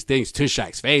said all these things to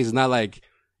Shaq's face. It's not like,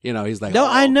 he's like, No, oh,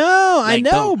 I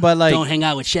know, like, but like, don't hang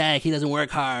out with Shaq. He doesn't work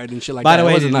hard and shit like by that. the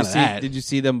way, It wasn't none of did that. you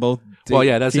see them both? Well,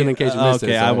 yeah, that's in case you missed it,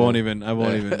 Okay, so, I won't yeah. even. All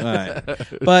right,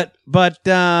 but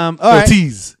all right.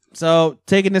 tease. So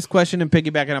taking this question and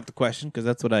piggybacking off the question because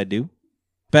that's what I do.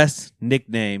 Best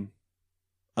nickname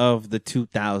of the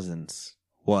 2000s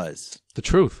was The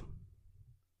truth.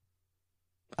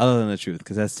 other than the truth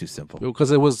because that's too simple.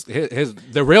 Because it was his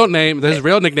real nickname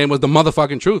was the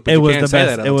motherfucking truth. But It you was can't the say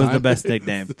best. that all It the was time. the best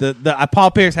nickname. The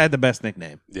Paul Pierce had the best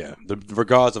nickname. Yeah,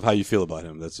 regardless of how you feel about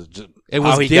him, that's just It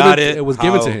was how he given, got it. It was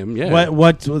given how- to him. Yeah.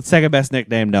 What second best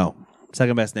nickname? No,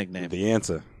 second best nickname. The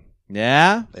answer,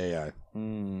 Yeah. AI.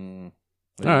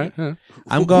 All right. Yeah.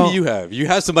 I'm Who going. do you have? You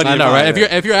have somebody I in know, mind.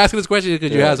 right? If you're asking this question,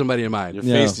 because you Yeah. have somebody in mind. Your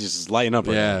Yeah. face is just lighting up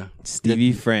right Yeah.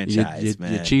 Stevie franchise,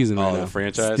 man. You're cheesing right now. Oh, now. the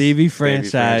franchise? Stevie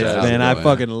franchise, man. I Yeah.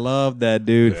 fucking love that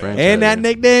dude. Franchise, And that yeah.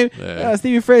 nickname, Yeah.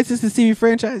 Stevie Francis, the Stevie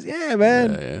franchise. Yeah,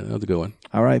 man. Yeah, that was a good one.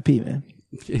 R.I.P. man.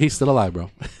 He's still alive, bro.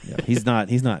 Yeah, he's not.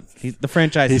 He's the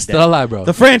franchise. He's is still dead. alive, bro.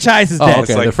 The franchise is Oh, dead.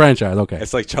 okay. like- The franchise. Okay.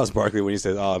 It's like Charles Barkley when he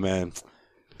says, "Oh man,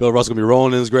 Bill Russell gonna be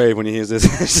rolling in his grave when he hears this."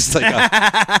 It's just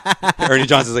like Ernie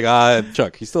Johnson's like,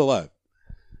 Chuck, he's still alive."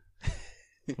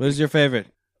 What is your favorite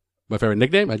My favorite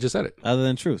nickname? I just said it. other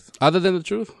than Truth? Other than the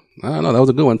truth, I don't know. That was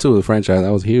a good one too. The franchise.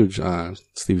 That was huge.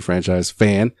 Stevie franchise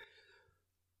fan.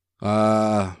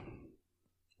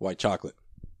 White chocolate.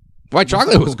 White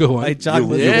chocolate was a good one. White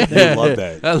chocolate. You- Yeah, you love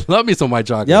that. I love me some white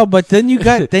chocolate. Yo, but then you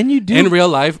do. in real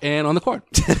life and on the court.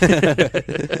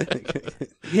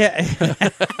 Yeah.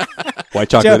 White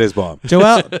chocolate Joe- is bomb.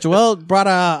 Joel brought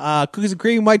a cookies and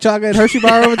cream white chocolate Hershey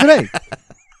bar over today.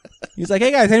 He's like,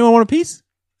 "Hey guys, anyone want a piece?"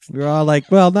 We were all like,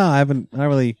 "Well, no, I don't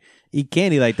really eat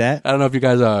candy like that." I don't know if you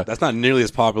guys are. That's not nearly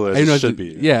as popular as I don't know it if should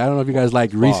you- be. Yeah, I don't know if you guys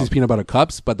like Reese's Bomb. peanut butter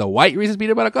cups, but the white Reese's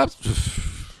peanut butter cups.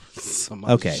 Some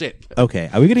other Okay. shit. Okay.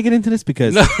 Are we gonna get into this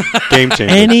because Game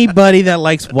changer. anybody that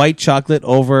likes white chocolate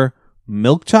over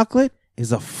milk chocolate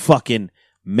is a fucking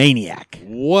maniac.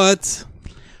 What?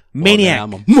 Maniac.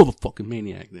 Well, then I'm a motherfucking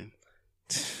maniac then.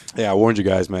 Yeah, I warned you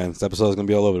guys, man. This episode is gonna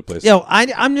be all over the place. Yo,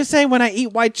 I'm just saying when I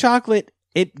eat white chocolate,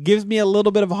 it gives me a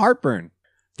little bit of heartburn.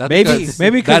 That's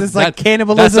Maybe because it's like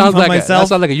cannibalism that sounds for like myself. that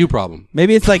sounds like a you problem.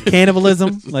 Maybe it's like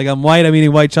cannibalism. Like I'm white, I'm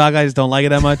eating white chocolate. I just don't like it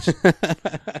that much.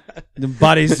 The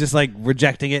body's just like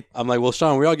rejecting it. I'm like, well,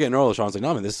 Sean, we're all getting early. Sean's like,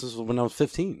 no, man, this is when I was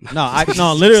 15. No,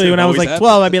 literally when I was Always like happens.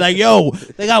 12, I'd be like, "Yo,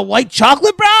 they got white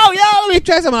chocolate, bro. Yo, let me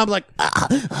try some." And I'm like,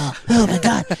 "Oh my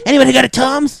god, anybody got a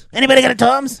Tums? Anybody got a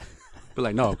Tums?" But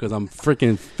like, no, because I'm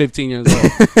freaking 15 years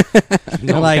old.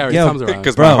 No like, carry yo, Tums around.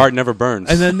 Because Bro. my heart never burns.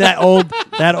 And then that old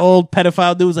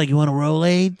pedophile dude was like, "You want to roll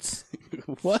AIDS?"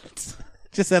 what?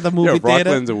 Just at the movie Yeah, theater.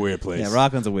 Rockland's a weird place. Yeah,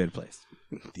 Rockland's a weird place.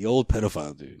 The old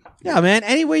pedophile dude. Yeah, man.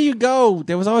 Anywhere you go,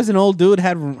 there was always an old dude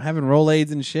having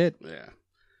Rolaids and shit. Yeah.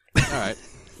 All right.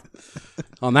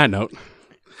 On that note,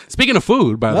 speaking of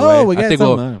food, by the Oh, way, we got I think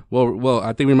some,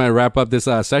 I think we might wrap up this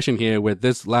session here with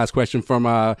this last question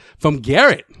from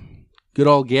Garrett. Good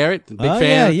old Garrett, big Oh,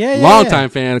 fan, yeah, longtime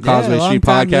fan of Causeway Yeah, Street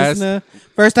long-time Podcast. listener.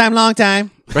 First time, long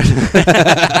time.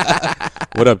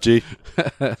 What up, G?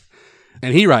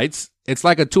 And he writes, "It's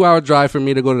like a 2-hour drive for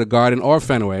me to go to the Garden or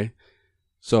Fenway.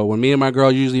 So when me and my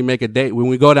girl usually make a day, when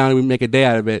we go down and we make a day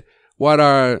out of it, what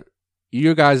are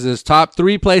your guys' top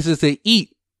 3 places to eat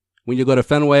when you go to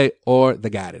Fenway or the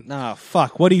Garden?" Nah,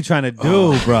 fuck. What are you trying to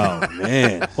do, bro?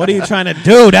 Man. What are you trying to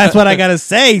do? That's what I gotta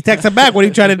say. Text him back. What are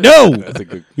you trying to do? That's a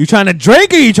good. You trying to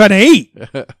drink or you trying to eat?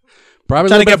 Probably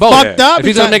Trying a to little bit get of both. fucked up? If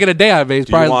he's You gonna trying- make it a day out of it, it's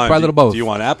Do you probably want, a little both. Do you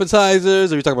want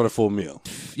appetizers or are you talking about a full meal?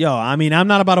 Yo, I mean, I'm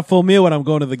not about a full meal when I'm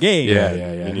going to the game. Yeah. me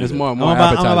It's neither. more I'm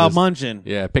appetizers. about munching.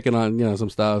 Yeah, picking on some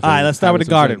stuff. All right, and let's start with having the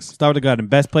some garden. drinks. Start with the garden.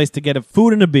 Best place to get a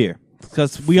food and a beer.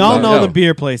 Because we all know Yo. the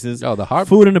beer places. Yo, the Harp.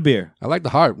 Food and a beer. I like the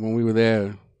Heart when we were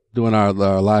there doing our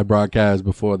live broadcast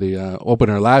before the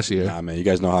opener last year. Nah, man, you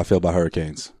guys know how I feel about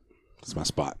hurricanes. It's my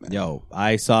spot, man. Yo,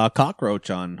 I saw a cockroach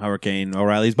on Hurricane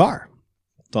O'Reilly's bar.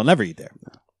 So I'll never eat there.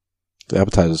 The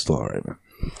appetizer's still all right, man.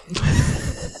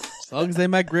 As long as they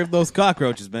might grip those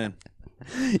cockroaches, man.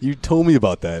 You told me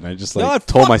about that, and I just No, like it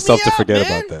told fucked myself me to up, forget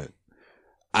man. about that.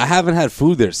 I haven't had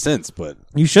food there since, but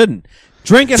You shouldn't.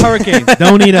 Drink at Hurricanes.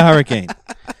 Don't eat at Hurricane.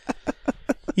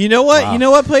 You know what? Wow. You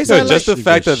know what place No, I like? just the You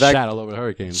fact get that shot all over the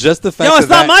hurricane. just the fact Yo, that it's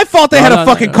not that- my fault they No, had no, a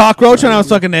no, fucking no. cockroach when I was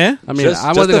fucking there. I mean, just I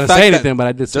wasn't the gonna fact say that- anything, but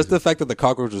I did. Just the fact that the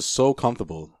cockroach was so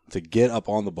comfortable to get up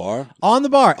on the bar. On the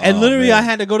bar. And Oh, literally man. I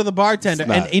had to go to the bartender. It's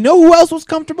not- And you know who else was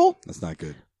comfortable? That's not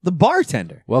good. The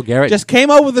bartender. well, Garrett, Just came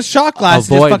over with a shot glass,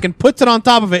 and Avoid- just fucking puts it on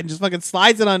top of it, and just fucking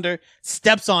slides it under,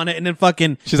 steps on it, and then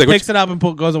fucking She's like, picks it up and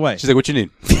goes away. She's like, "What you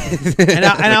need?" And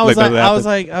I was Like,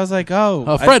 like,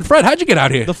 oh, Fred, how'd you get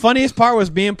out here? The funniest part was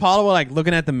me and Paula were like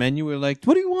looking at the menu. We were like,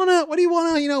 what do you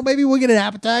wanna? You know, maybe we'll get an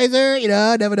appetizer. You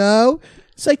know, never know.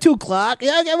 It's like 2:00.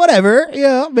 Yeah, okay, whatever.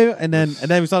 Yeah, maybe. And then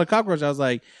we saw the cockroach. I was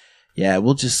like, yeah,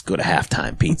 we'll just go to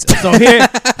halftime pizza. So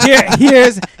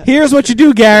here's what you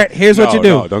do, Garrett. Here's what you do.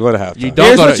 No, don't go to halftime. You don't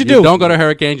Here's go what to, you do. don't go to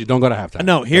Hurricanes. You don't go to halftime.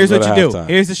 No, here's Don't what go you to do. halftime.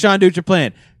 Here's the Sean Dutra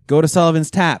plan. Go to Sullivan's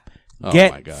Tap. Oh my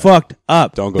Get God. fucked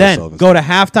up. Don't go to then Sullivan's go Tap.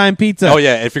 to halftime pizza. Oh,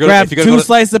 yeah, if you're gonna- grab if you're gonna two go to-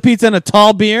 slices of pizza and a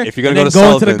tall beer. If you're gonna and go then to go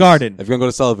Sullivan's, into the garden. if you're gonna go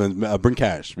to Sullivan, bring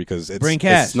cash because it's Bring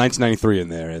cash. It's 1993 in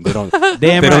there, and they don't Damn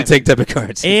they right. don't take debit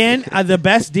cards. And the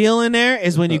best deal in there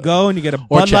is when you go and you get a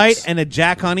Or Bud Light checks. and a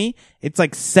Jack Honey. It's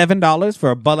like $7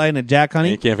 for a Bud Light and a Jack And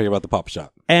Honey. you can't forget about the pop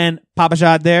shop. and Papa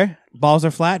Shot there. Balls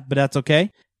are flat, but that's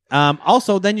okay.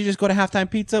 Also, then you just go to Halftime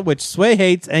Pizza, which Sway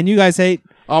hates and you guys hate.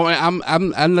 Oh,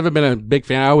 I've never been a big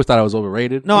fan. I always thought it was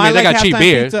overrated. No, I mean, like they got cheap Halftime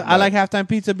beer. Pizza. I like Halftime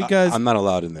Pizza because I'm not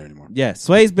allowed in there anymore. yeah,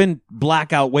 Sway's been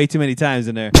blackout way too many times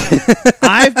in there.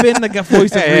 I've been the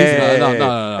voice of reason.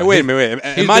 No. Hey, wait a minute.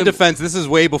 In he's my been- defense, this is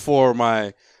way before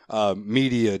my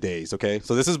media days. Okay,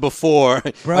 so this is before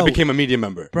Bro. I became a media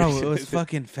member. Bro, it was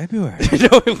fucking February.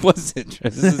 No, it wasn't.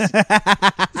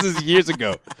 This is years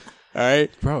ago. All right.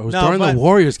 Bro, it was No, during but- the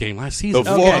Warriors game last season.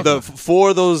 The four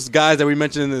of those guys that we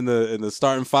mentioned in the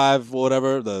starting five,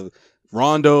 whatever, the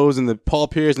Rondos and the Paul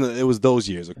Pierce, and it was those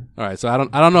years. All right, so I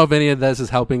don't know if any of this is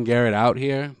helping Garrett out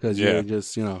here because Yeah. you're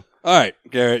just All right,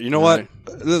 Garrett. You know All what?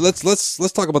 Let's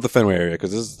talk about the Fenway area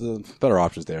because there's better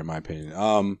options there, in my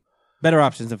opinion. Better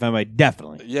options than Fenway,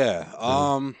 definitely. Yeah.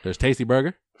 there's Tasty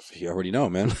Burger. You already know,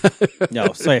 man.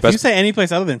 Yo, so if Best- you say any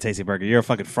place other than Tasty Burger, you're a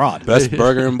fucking fraud. Best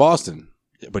burger in Boston.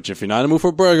 But if you're not in the mood for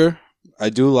a burger, I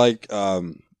do like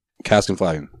Cask and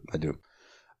Flagon. I do.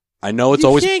 I know it's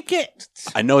always. Can't get,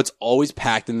 I know it's always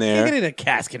packed in can't there. get a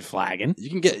casket flagging. You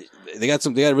can get. They got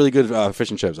really good fish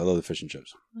and chips. I love the fish and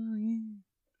chips.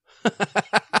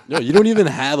 No, you don't even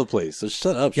have a place. So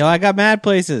shut up. Yo, I got mad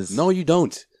places. No, you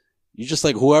don't. You just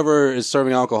like whoever is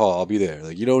serving alcohol. I'll be there.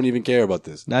 Like you don't even care about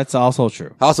this. That's also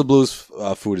true. House of Blues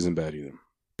food isn't bad either.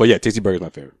 But yeah, Tasty Burger is my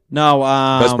favorite. No,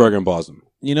 Best burger in Boston.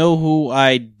 You know who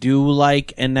I do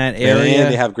like in that area?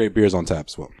 And they have great beers on tap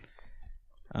as well.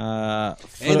 And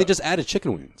And they just added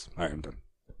chicken wings. All right, I'm done.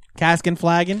 Cask and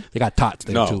flagging. They got tots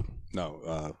there too.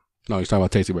 No. No, he's talking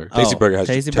about Tasty Burger. Tasty Oh, Burger has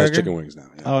Tasty has Burger? chicken wings now.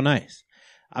 Yeah. Oh, nice.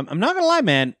 I'm not gonna lie,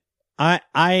 man.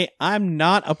 I'm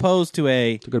not opposed to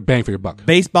a It's a good bang for your buck.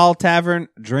 baseball tavern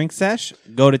drink sesh.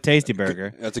 Go to Tasty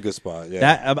Burger. That's a good spot. Yeah,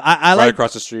 That I right like.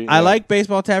 across the street. I yeah. like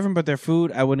baseball tavern, but their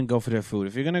food, I wouldn't go for their food.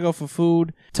 If you're gonna go for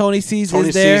food, Tony C's Tony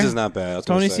is there. C's is not bad. I was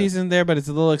gonna Tony say. C's is there, but it's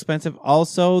a little expensive.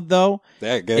 Also, though,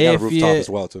 They got a if rooftop you- as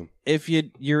well too. if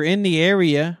you're in the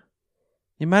area,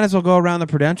 you might as well go around the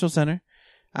Prudential Center.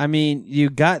 I mean, you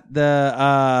got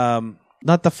the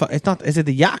not the it's not is it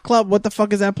the Yacht Club? What the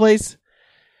fuck is that place?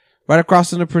 Right across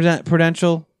from the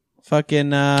Prudential,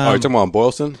 fucking Oh, you're talking about on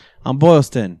Boylston on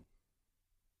Boylston.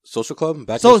 Social Club?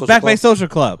 Back So Bay Back Bay Social Social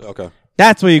Club. Club? Okay,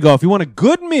 That's where you go if you want a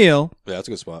good meal yeah, that's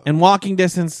a good spot. and walking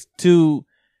distance to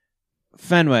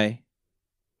Fenway.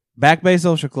 Back Bay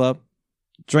Social Club.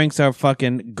 Drinks are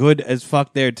fucking good as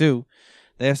fuck there too.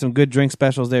 They have some good drink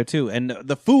specials there too, and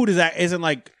the food isn't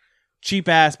like cheap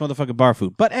ass motherfucking bar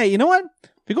food. But hey, you know what? If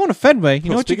you're going to Fenway, you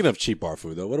know what? Speaking of cheap bar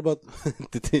food, though, what about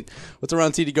what's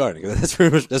around TD Garden? 'Cause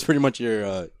that's pretty much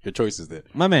your choices there.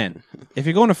 My man, if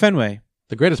you're going to Fenway,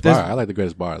 The greatest There's- bar. I like the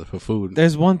greatest bar for food.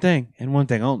 there's one thing and one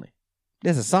thing only.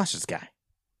 There's a sausage guy.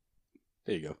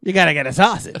 There you go. You gotta get a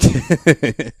sausage.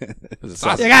 There's a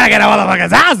sausage. You gotta get a motherfucking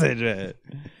sausage. Man.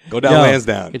 Go down, Yo.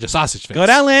 Lansdowne. Get your sausage fix. Go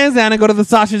down Lansdowne and go to the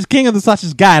sausage king or the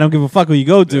sausage guy. I don't give a fuck who you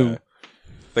go to. Yeah.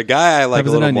 The guy I like a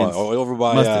Peppers and little more onions. over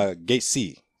by Mustard. Gate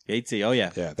C. Gatesy, oh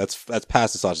yeah. Yeah, that's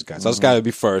past the sausage guy. Sausage guy would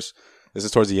be first. This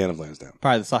is towards the end of Lansdowne.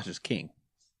 Probably the sausage king.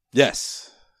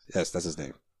 Yes, that's his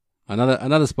name.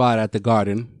 Another spot at the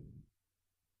Garden.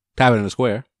 Tavern in the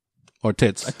Square. Or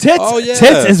Tits. Tits, Oh, yeah.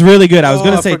 Tits is really good. I was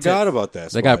gonna say I forgot Tits. about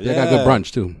that. They got spot. they got good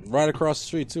brunch too. right across the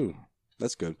street too.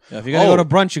 That's good. Yeah, if you're gonna Oh. go to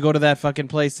brunch, you go to that fucking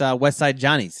place, West Side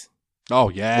Johnny's. Oh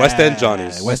yeah. West End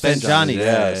Johnny's. West End Johnny's.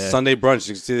 Yeah, Sunday brunch.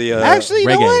 You can see the Actually, you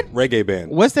know reggae. what? reggae band.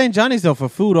 West End Johnny's though for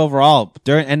food overall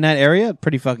during in that area,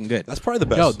 pretty fucking good. That's probably the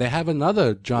best. Yo, they have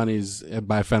another Johnny's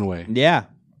by Fenway. Yeah,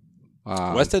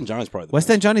 West End Johnny's probably the West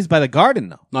best. End Johnny's by the Garden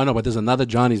though. No, but there's another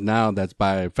Johnny's now that's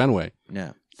by Fenway.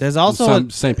 Yeah, there's also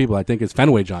Same people. I think it's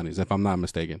Fenway Johnny's, if I'm not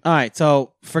mistaken. all right.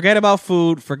 So forget about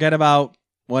food, forget about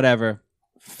whatever.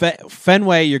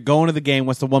 Fenway, you're going to the game.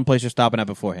 What's the one place you're stopping at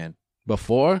beforehand?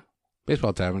 Before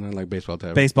Baseball Tavern, I like Baseball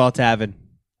Tavern. Baseball Tavern,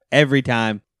 every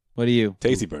time. What do you?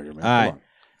 Tasty Burger, man. All right. Come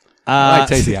on. I like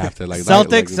Tasty after. Like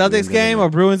Celtics game or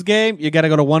Bruins game, you got to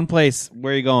go to one place.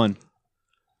 Where are you going?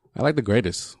 I like the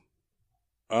greatest.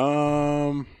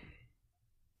 Um,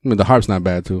 I mean, the Harp's not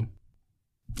bad too.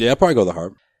 yeah, I'll probably go the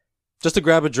Harp. Just to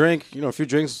grab a drink, a few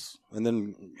drinks, and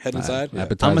then head inside. Yeah.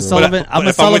 Appetizer. I'm a Sullivan. But I'm a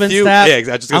if I'm with Sullivan's you- tap. yeah,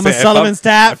 exactly. I was just gonna I'm a say, if Sullivan's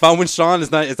tap. If I'm with Sean,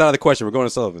 it's out of the question. We're going to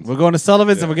Sullivan's. We're going to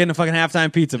Sullivan's and we're getting a fucking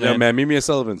halftime pizza, Yeah, man. man, meet me at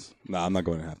Sullivan's. Nah, I'm not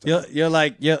going to have to. You're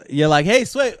like, hey,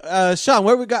 Sway, Sean,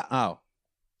 where we got? Oh,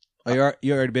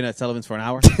 you already been at Sullivan's for an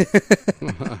hour.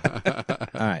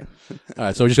 All right. All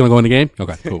right, so we're just gonna go in the game.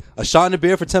 Okay, cool. A shot and a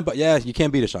beer for $10. Yeah, you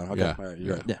can't beat a shot. Okay, Yeah. all right,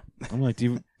 you're right. Yeah, I'm like,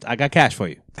 I got cash for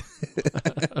you.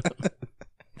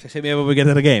 Just hit me up when we get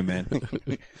to the game, man.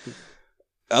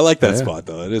 I like that spot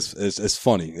though. It's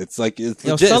funny. It's like it's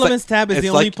legit. Sullivan's Tap is the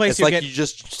only place you get. You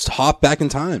just hop back in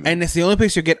time, And it's the only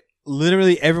place you get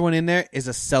literally everyone in there is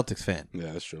a Celtics fan.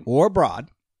 Yeah, that's true. Or abroad.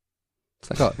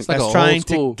 It's like That's a trying old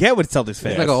school, to get with Celtics fans.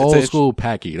 It's like an old school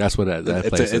packy. That's what that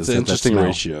place is. It's an interesting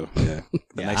ratio. Yeah,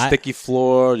 the nice sticky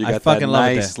floor. You I got fucking that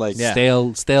love it nice there. like Yeah.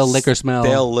 stale liquor smell.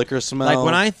 Stale liquor smell. Like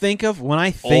when I think of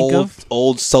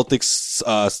old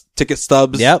Celtics ticket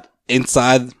stubs. Yep.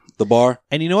 Inside the bar.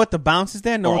 And you know what? The bounces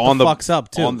there know Or what on the the- fuck's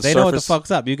up too. on the They know what the surface.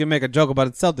 fuck's up. You can make a joke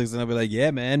about the Celtics and they'll be like, "Yeah,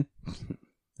 man,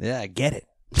 yeah, I get it."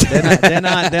 They're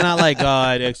not like,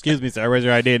 "Excuse me, sir, where's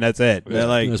your ID?" And that's it. They're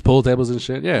like, There's pool tables and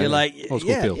shit. Yeah, you're like, old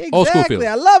school yeah, feel. exactly. Old school feel.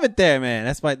 I love it there, man.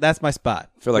 That's my spot.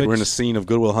 I feel like we're Which- in a scene of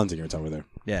Goodwill Hunting every time we're there.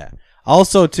 Yeah.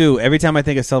 Also, too, every time I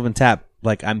think of Sullivan Tap,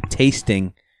 like I'm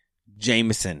tasting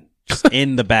Jameson just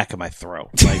in the back of my throat.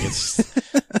 Like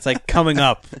it's like coming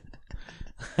up.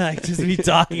 Like just me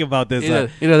talking about this.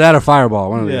 Either that or Fireball.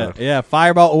 One or the other. Yeah,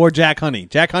 Fireball or Jack Honey.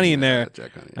 Jack Honey in there.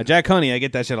 Jack Honey. Jack Honey, I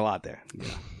get that shit a lot there.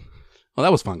 Well,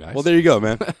 that was fun, guys. Well, there you go,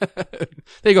 man. there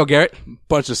you go, Garrett.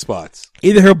 Bunch of spots.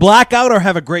 Either her blackout or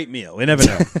have a great meal. You never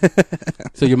know.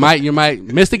 So you might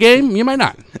miss the game. You might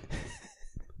not.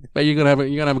 But you're gonna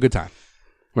have a good time,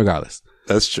 regardless.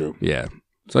 That's true. Yeah.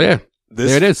 So yeah,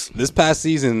 there it is. This past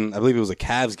season, I believe it was a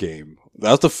Cavs game.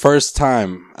 That was the first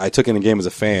time I took in a game as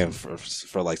a fan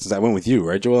for like since I went with you,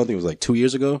 right, Joel? I think it was like 2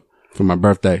 years ago. For my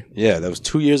birthday. Yeah, that was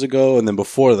 2 years ago, and then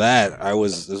before that,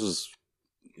 this was,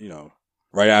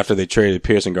 right after they traded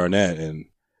Pierce and Garnett, and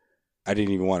I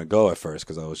didn't even want to go at first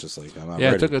because I was just like, I'm not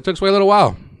ready. It took Sway a little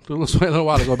while. It took Sway a little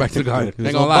while to go back to the Garden.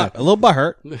 Ain't gonna lie. A little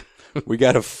butthurt. We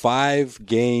got a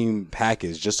 5-game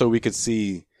package just so we could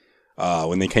see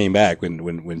when they came back,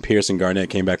 when Pierce and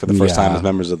Garnett came back for the first time as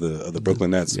members of the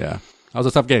Brooklyn Nets. Yeah. That was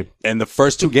a tough game. And the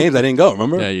first 2 games I didn't go,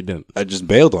 remember? Yeah, you didn't. I just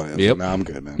bailed on it. I was Yep. like, nah, I'm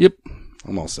good, man. Yep.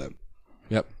 I'm all set.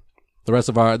 Yep. The rest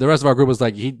of our group was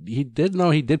like, he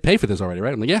did pay for this already,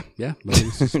 right? I'm like, yeah, but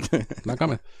he's not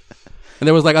coming. And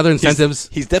there was like other incentives.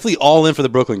 He's definitely all in for the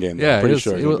Brooklyn game. Though. Yeah, I'm pretty it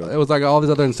sure. was like all these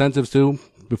other incentives too.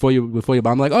 Before you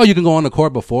buy, I'm like, oh, you can go on the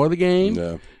court before the game.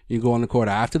 Yeah. You can go on the court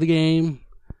after the game.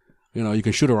 You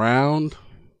can shoot around.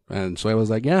 And so I was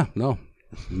like, yeah, no,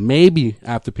 maybe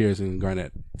after Pierce and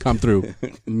Garnett come through,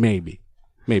 maybe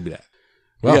that.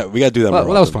 Well, we got to do that. Well,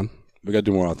 more that was often. fun. We got to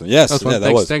do more often. Yes, That was fun. yeah,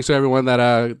 that was. Thanks to everyone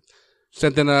that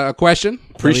sent in a question.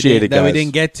 Appreciate it, guys. That we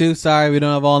didn't get to. Sorry, we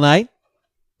don't have all night.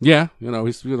 Yeah,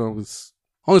 it's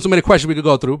only so many questions we could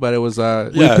go through, but it was.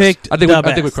 We picked. I think we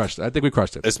best. crushed it. I think we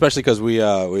crushed it. Especially because we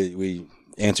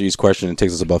answer each question and it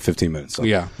takes us about 15 minutes. So.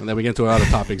 Yeah, and then we get into other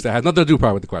topics that have nothing to do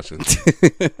probably with the questions.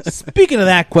 Speaking of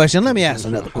that question, let me ask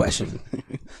another question.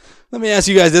 Let me ask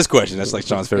you guys this question. That's like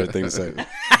Sean's favorite thing to say.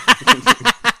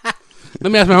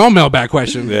 Let me ask my own mailbag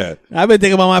question. Yeah. I've been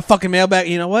thinking about my fucking mailbag.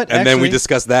 You know what? And then we Actually,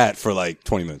 discuss that for like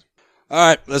 20 minutes. All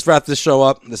right, let's wrap this show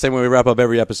up the same way we wrap up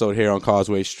every episode here on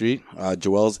Causeway Street.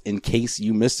 Joel's In Case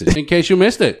You Missed It. In case you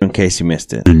missed it. In case you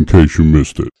missed it.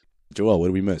 Joel, what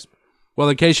did we miss? Well,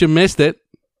 in case you missed it,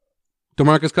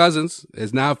 DeMarcus Cousins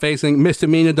is now facing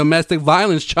misdemeanor domestic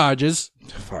violence charges.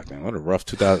 Fuck, man. What a rough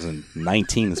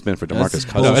 2019 it's been for DeMarcus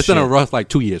Cousins. No, it's been a rough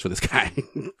 2 years for this guy.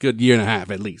 Good year and a half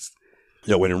at least.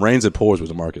 Yo, when it rains, it pours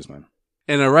with DeMarcus, man.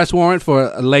 An arrest warrant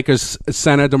for Lakers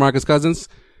center DeMarcus Cousins.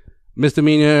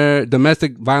 Misdemeanor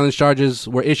domestic violence charges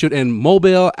were issued in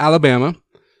Mobile, Alabama.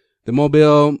 The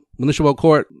Mobile Municipal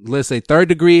Court lists a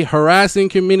third-degree harassing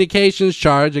communications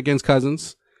charge against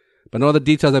Cousins, but no other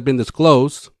details have been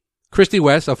disclosed. Christy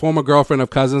West, a former girlfriend of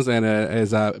Cousins and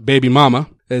his baby mama,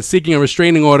 is seeking a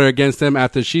restraining order against him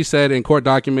after she said in court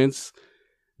documents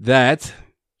that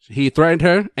he threatened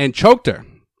her and choked her,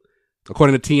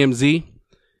 according to TMZ.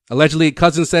 Allegedly,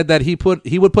 Cousins said that he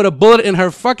would put a bullet in her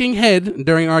fucking head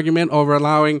during an argument over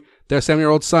allowing their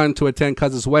 7-year-old son to attend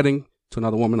Cousins' wedding to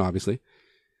another woman, obviously.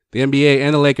 The NBA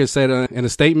and the Lakers said in a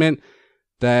statement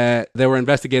that they were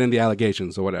investigating the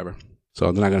allegations or whatever. So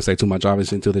they're not going to say too much,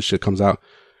 obviously, until this shit comes out.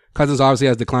 Cousins obviously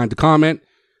has declined to comment.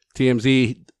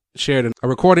 TMZ shared a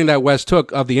recording that West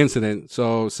took of the incident.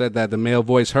 So said that the male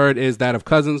voice heard is that of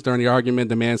Cousins. During the argument,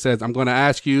 the man says, "I'm going to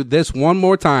ask you this one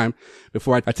more time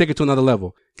before I take it to another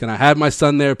level. Can I have my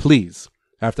son there, please?"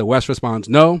 After West responds,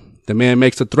 no, the man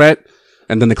makes a threat,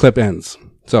 and then the clip ends.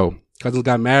 So Cousins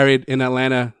got married in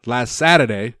Atlanta last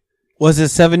Saturday, Was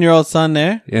his 7-year-old son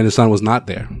there? and his son was not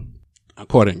there,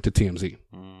 according to TMZ.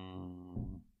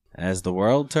 As the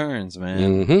world turns,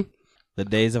 man. Mm-hmm. The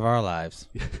days of our lives.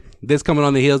 This coming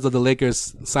on the heels of the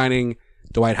Lakers signing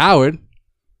Dwight Howard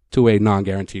to a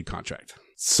non-guaranteed contract.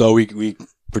 So we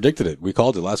predicted it. We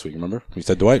called it last week, remember? We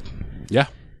said Dwight. Yeah.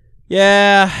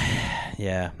 Yeah.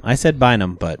 Yeah, I said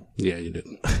Bynum, but Yeah, you did.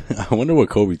 I wonder what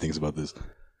Kobe thinks about this.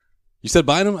 You said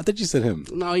Bynum? I thought you said him.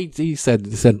 No, he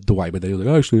said Dwight, but they were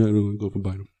like, actually, I don't want to go for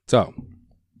Bynum. So,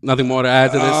 nothing more to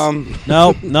add to this?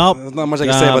 nope. There's not much I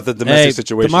can say about the domestic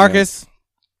situation. DeMarcus,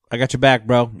 I got your back,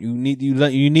 bro. You need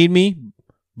me,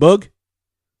 Boog.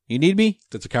 You need me.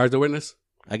 That's a character witness.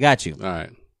 I got you. All right,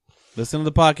 Listen to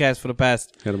the podcast for the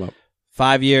past hit him up.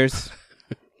 5 years.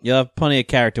 You'll have plenty of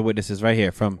character witnesses right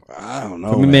here from I don't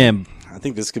know. your man. I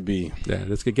think this could be. Yeah,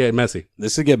 this could get messy.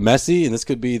 This could get messy, and this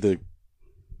could be the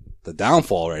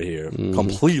downfall right here,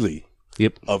 completely.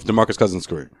 Yep. Of DeMarcus Cousins'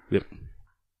 career. Yep.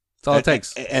 That's all it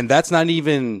takes. And that's not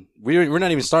even we're not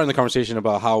even starting the conversation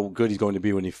about how good he's going to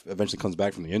be when he eventually comes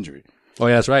back from the injury. Oh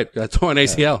yeah, that's right. Got torn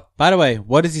ACL. By the way,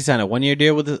 what does he sign a 1 year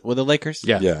deal with the Lakers?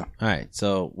 Yeah. Yeah. All right.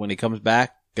 So when he comes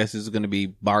back, guess who's going to be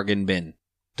bargain bin?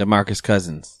 DeMarcus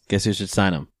Cousins. Guess who should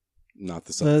sign him? Not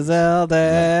the The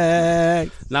Celtics.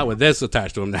 Zeltics. Not with this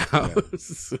attached to him now.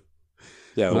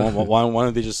 Yeah. Why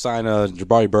don't they just sign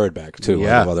Jabari Bird back too?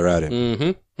 Yeah. While they're at it.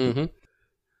 Mm-hmm. Mm-hmm.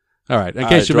 All right. In All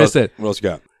case right, you Joe, missed it, what else you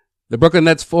got? the Brooklyn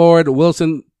Nets forward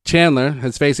Wilson Chandler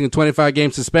is facing a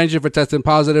 25-game suspension for testing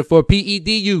positive for PED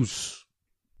use.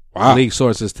 Wow. League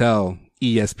sources tell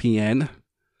ESPN.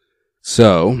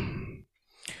 So,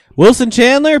 Wilson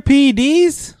Chandler,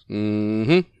 PEDs?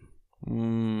 mm-hmm.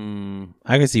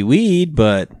 I can see weed,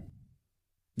 but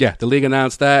Yeah, the league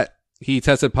announced that he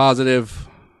tested positive,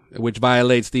 which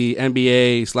violates the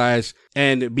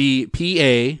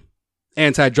NBA/NBPA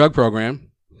anti-drug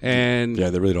program. And Yeah,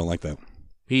 they really don't like that.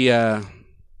 he had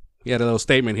a little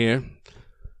statement here.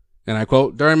 And I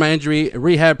quote, "During my injury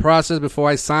rehab process before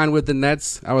I signed with the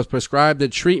Nets, I was prescribed a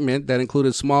treatment that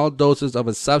included small doses of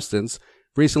a substance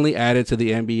recently added to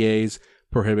the NBA's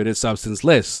prohibited substance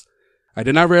list. I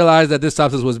did not realize that this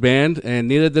substance was banned, and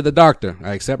neither did the doctor.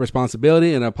 I accept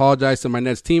responsibility and apologize to my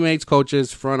Nets teammates,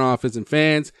 coaches, front office, and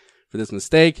fans for this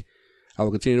mistake. I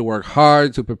will continue to work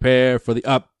hard to prepare for the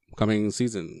upcoming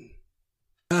season."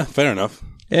 Fair enough.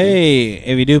 hey,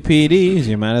 if you do PEDs,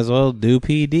 you might as well do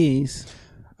PEDs.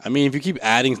 I mean, if you keep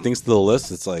adding things to the list,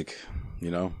 it's like,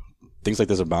 things like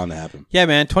this are bound to happen. Yeah,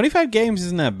 man, 25 games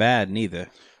isn't that bad neither.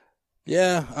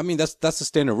 Yeah, I mean that's the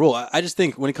standard rule. I just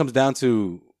think when it comes down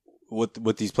to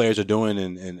what these players are doing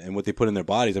and what they put in their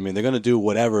bodies, I mean they're gonna do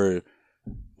whatever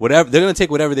they're gonna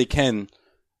take whatever they can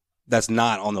that's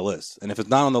not on the list. And if it's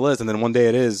not on the list, and then one day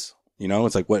it is,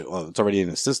 it's like it's already in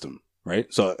the system, right?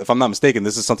 So if I'm not mistaken,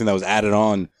 this is something that was added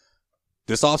on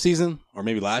this offseason or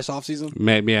maybe last offseason.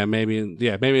 Maybe in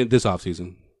this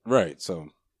offseason. Right. So,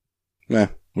 what are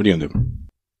you gonna do?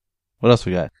 What else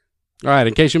we got? All right,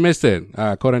 in case you missed it,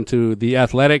 according to The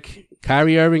Athletic,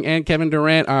 Kyrie Irving and Kevin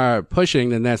Durant are pushing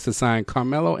the Nets to sign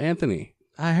Carmelo Anthony.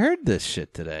 I heard this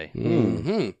shit today.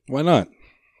 Mm-hmm. Why not?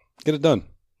 Get it done.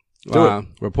 Do it.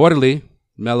 Reportedly,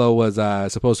 Melo was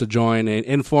supposed to join an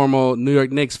informal New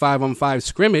York Knicks 5-on-5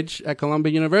 scrimmage at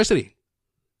Columbia University.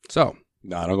 So,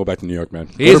 Nah, don't go back to New York, man.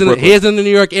 he is in the New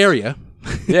York area.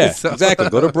 Yeah, So- exactly.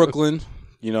 Go to Brooklyn,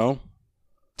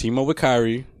 team up with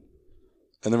Kyrie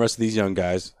and the rest of these young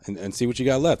guys and see what you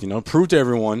got left. Prove to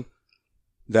everyone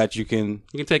that you can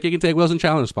You can take Wilson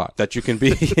Chandler's spot be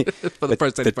for the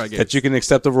first 35 games. that you can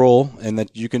accept a role and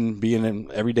that you can be an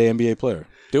everyday NBA player.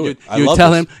 Do it. I You love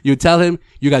tell this. him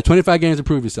you got 25 games to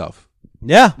prove yourself.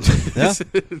 Yeah. Yeah.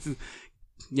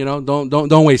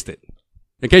 Don't waste it.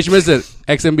 In case you missed it,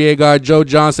 ex-NBA guard Joe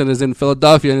Johnson is in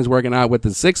Philadelphia and is working out with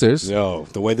the Sixers. Yo,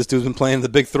 the way this dude's been playing the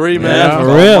big three, man. Yeah, for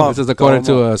Call real. him up. This is according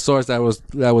Call him to up. a source that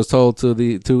was told to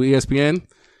ESPN.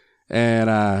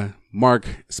 And Mark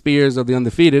Spears of the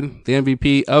Undefeated, the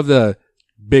MVP of the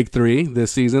Big Three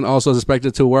this season, also is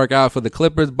expected to work out for the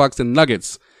Clippers, Bucks, and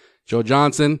Nuggets. Joe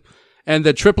Johnson and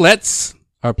the Triplets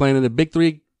are playing in the Big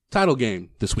Three title game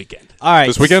this weekend. All right.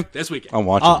 This weekend? This weekend. I'm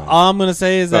watching, man. All I'm going to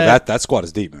say is No, that, that squad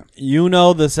is deep, man. the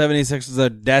 76ers are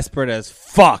desperate as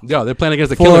fuck Yo, they're playing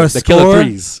against the For killer, a the killer score?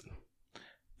 threes.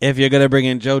 if you're going to bring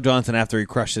in Joe Johnson after he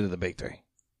crushed it at the Big Three.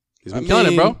 He's been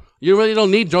killing it, bro. You really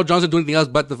don't need Joe Johnson doing anything else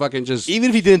but to fucking just. Even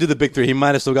if he didn't do the big three, he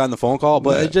might have still gotten the phone call,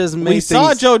 but it just made We saw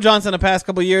things- Joe Johnson the past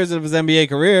couple years of his NBA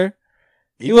career.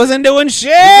 He wasn't doing He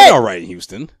shit. did all right in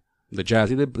Houston. The Jazz.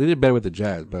 He did better with the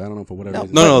Jazz, but I don't know for whatever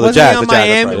reason. No, the Wasn't Jazz. He on The Jazz, that's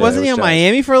Miami? right. Yeah, Wasn't it he was on Jazz.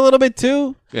 Miami for a little bit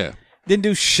too? Yeah. Didn't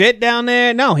do shit down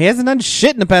there. No, he hasn't done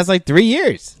shit in the past 3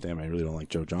 years. Damn, I really don't like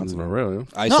Joe Johnson. For real. No,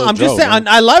 I'm just saying.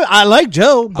 I like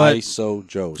Joe, but ISO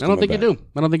Joe. I don't think you do.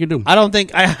 I don't think you do. I don't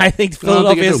think. I think I don't think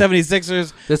Philadelphia you do.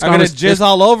 76ers This are going to convers- jizz this-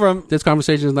 all over him. This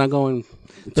conversation is not going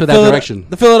to that direction.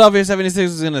 The Philadelphia 76ers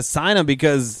is going to sign him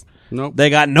because Nope. they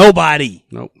got nobody.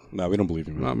 Nope. No, we don't believe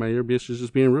you, man. No, man, you're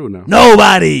just being rude now.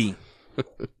 Nobody.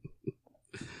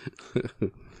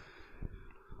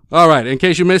 All right. In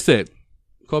case you missed it,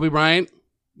 Kobe Bryant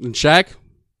and Shaq,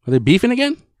 are they beefing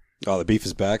again? Oh, the beef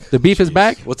is back. The beef is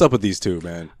back? What's up with these two,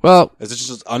 man? Well, Is it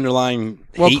just underlying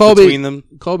well, hate Kobe between them?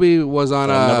 Kobe was on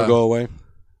That'll never go away.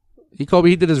 He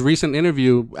did his recent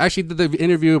interview. Actually, did the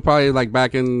interview probably like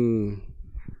back in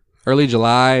early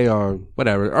July or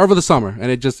whatever, over the summer,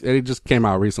 and it just came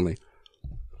out recently.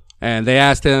 And they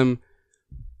asked him,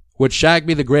 would Shaq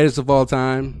be the greatest of all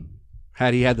time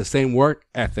had he had the same work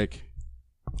ethic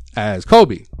as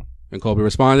Kobe? And Kobe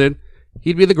responded,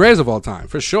 he'd be the greatest of all time,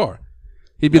 for sure.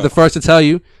 He'd be the first to tell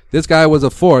you, this guy was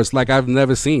a force like I've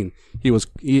never seen. It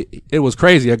was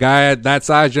crazy. A guy at that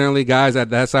size, generally guys at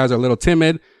that size are a little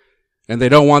timid and they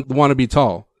don't want to be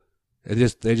tall. They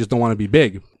just don't want to be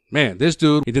big. Man, this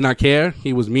dude, he did not care.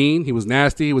 He was mean. He was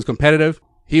nasty. He was competitive.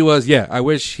 I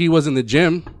wish he was in the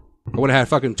gym. I would have had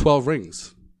fucking 12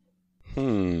 rings.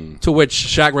 To which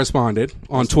Shaq responded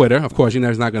on Twitter. Of course, you know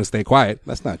he's not going to stay quiet.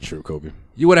 That's not true, Kobe.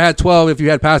 You would have had 12 if you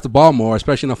had passed the ball more,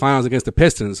 especially in the finals against the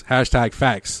Pistons.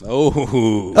 #facts.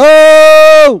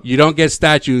 Oh. You don't get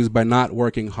statues by not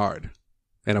working hard.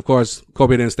 And of course,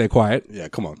 Kobe didn't stay quiet. Yeah,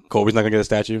 come on. Kobe's not going to get a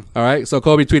statue. All right. So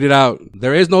Kobe tweeted out,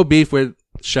 there is no beef with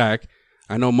Shaq.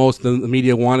 I know most of the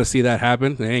media want to see that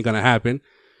happen. It ain't going to happen.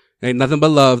 Ain't nothing but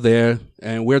love there.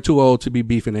 And we're too old to be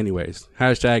beefing anyways.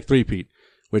 #3peat.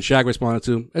 Which Shaq responded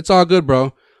to, it's all good,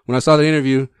 bro. When I saw the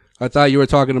interview, I thought you were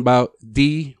talking about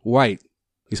D. White.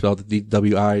 He spelled it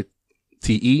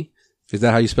D-W-I-T-E. Is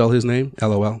that how you spell his name?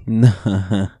 LOL. No.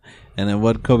 And then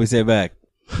what did Kobe say back?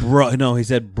 Bruh. No, he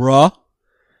said, bruh.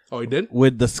 Oh, he did?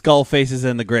 With the skull faces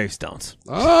and the gravestones.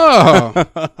 Oh.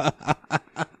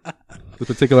 This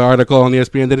particular article on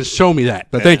ESPN didn't show me that,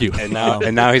 but thank you. And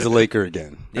now he's a Laker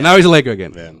again. And now he's a Laker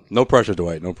again. Man, no pressure,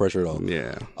 Dwight. No pressure at all.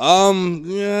 Yeah.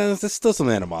 Yeah, there's still some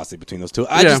animosity between those two.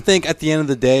 I just think at the end of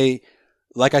the day,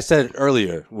 like I said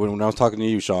earlier when I was talking to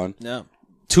you, Sean, No.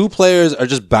 two players are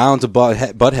just bound to butt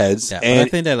heads. Yeah, but and I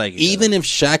think they like each even if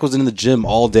Shaq was in the gym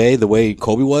all day the way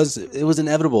Kobe was, it was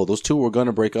inevitable. Those two were going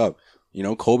to break up. You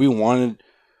know, Kobe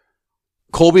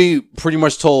pretty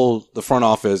much told the front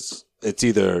office, it's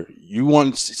either you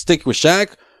want to stick with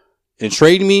Shaq and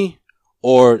trade me,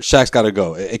 or Shaq's got to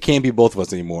go. It can't be both of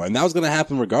us anymore. And that was going to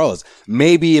happen regardless.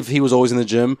 Maybe if he was always in the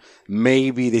gym,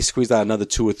 maybe they squeezed out another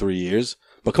 2 or 3 years.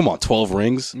 But come on, 12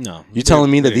 rings? No. You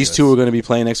telling me that these two are going to be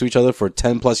playing next to each other for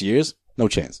 10 plus years? No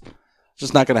chance. It's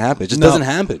just not going to happen. It just doesn't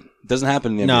happen. It doesn't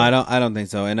happen in the NBA. No, I don't think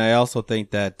so. And I also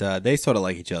think that they sort of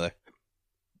like each other.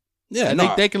 Yeah, And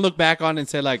they can look back on it and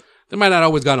say, like, They might not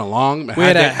always gotten along. we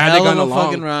had a hell of a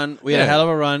fucking run. We had a hell of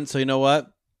a run. So you know what?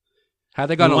 Had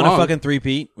they We gotten won along. a fucking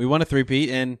three-peat. We won a three-peat,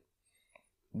 and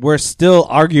we're still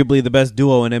arguably the best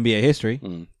duo in NBA history.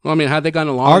 Well, I mean, had they gotten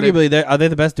along. Arguably, are they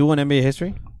the best duo in NBA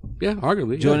history? Yeah,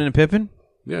 arguably. Jordan and Pippen?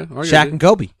 Yeah, arguably. Shaq and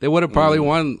Kobe. They would have probably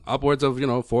won upwards of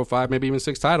 4 or 5, maybe even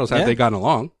 6 titles had they gotten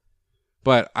along.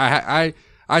 But I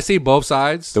see both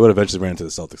sides. They would eventually ran into the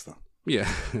Celtics, though. Yeah.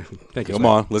 Thank you. Come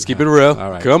on. Let's keep it real.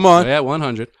 All right. Come on. So, yeah,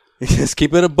 100. Let's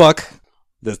keep it a buck.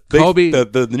 Kobe-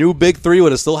 The new big three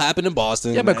would have still happened in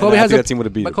Boston. Yeah, but and Kobe I has think a that team would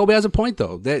have beat But him. Kobe has a point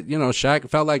though that Shaq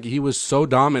felt like he was so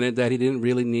dominant that he didn't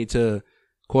really need to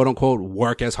quote unquote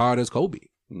work as hard as Kobe.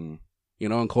 And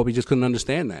Kobe just couldn't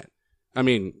understand that. I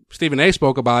mean, Stephen A.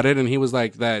 spoke about it, and he was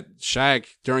like that Shaq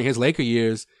during his Laker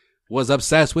years was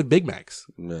obsessed with Big Macs.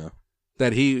 Yeah.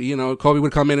 That he, Kobe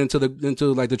would come into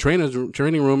the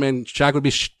training room, and Shaq would be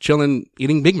chilling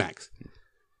eating Big Macs.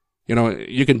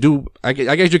 You can do. I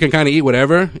guess you can kind of eat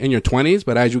whatever in your 20s,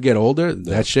 but as you get older,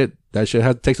 that shit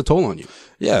takes a toll on you.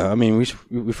 Yeah, I mean,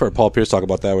 we've heard Paul Pierce talk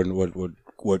about that.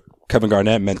 What Kevin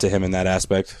Garnett meant to him in that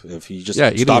aspect. If he just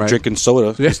stopped drinking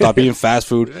soda, he stopped eating fast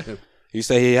food. He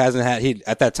said he hasn't had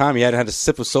at that time he hadn't had a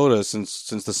sip of soda since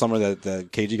the summer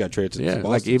that KG got traded to Boston.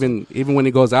 Like even when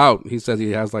he goes out, he says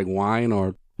he has like wine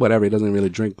or whatever. He doesn't really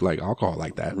drink like alcohol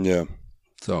like that. Yeah.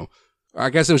 So I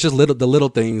guess it was just the little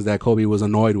things that Kobe was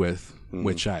annoyed with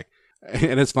Shaq.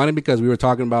 And it's funny because we were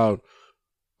talking about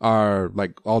our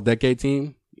like all decade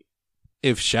team.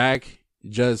 If Shaq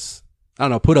just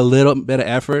put a little bit of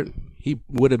effort, he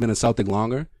would have been a Celtic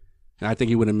longer. And I think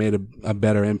he would have made a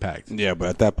better impact. Yeah, but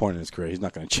at that point in his career, he's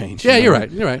not going to change. Yeah, you're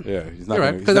right. You're right. Yeah, he's not. You're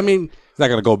right. Because he's not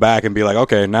going to go back and be like,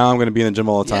 okay, now I'm going to be in the gym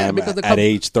all the time at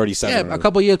age 37. Yeah, a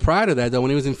couple years prior to that, though, when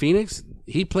he was in Phoenix,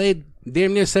 he played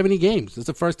damn near 70 games. It's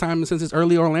the first time since his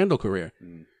early Orlando career.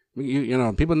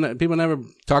 People never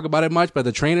talk about it much, but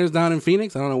the trainers down in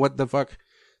Phoenix, I don't know what the fuck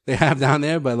they have down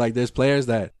there, but like there's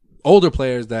older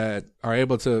players that are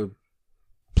able to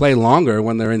play longer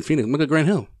when they're in Phoenix. Look at Grant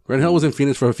Hill. Grant Hill was in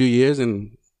Phoenix for a few years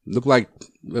and looked like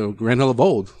Grant Hill of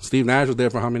old. Steve Nash was there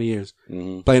for how many years?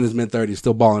 Playing his mid-30s,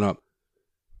 still balling up.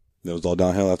 It was all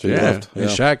downhill after he Yeah. left. And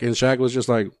Shaq was just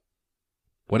like,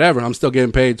 whatever. I'm still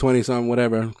getting paid 20 something,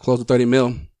 whatever, close to 30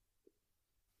 mil.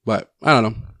 But I don't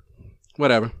know.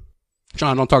 Whatever.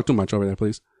 John, don't talk too much over there,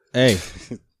 please. Hey,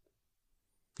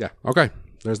 Yeah. Okay.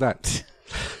 There's that.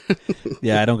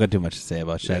 yeah, I don't got too much to say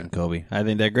about Shaq and Kobe. I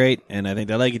think they're great, and I think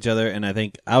they like each other, and I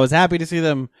think I was happy to see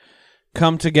them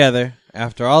come together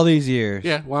after all these years.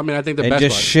 Yeah. Well, I mean, I think the and best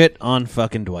just part. shit on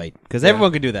fucking Dwight because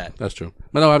everyone could do that. That's true.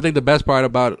 But no, I think the best part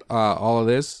about all of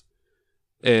this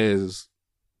is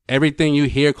everything you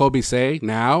hear Kobe say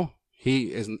now.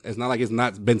 It's not like it's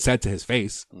not been said to his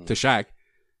face to Shaq,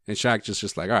 and Shaq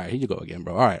just like, all right, here you go again,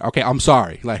 bro. All right, okay, I'm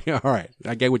sorry. Like, all right,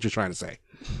 I get what you're trying to say.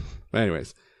 But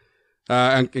anyways,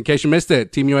 and in case you missed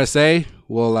it, Team USA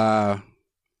will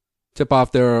tip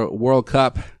off their World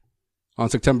Cup on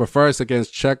September 1st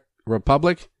against Czech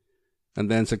Republic, and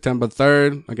then September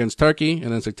 3rd against Turkey,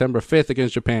 and then September 5th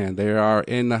against Japan. They are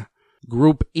in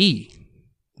Group E.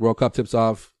 World Cup tips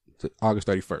off August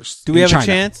 31st. Do we in have China. a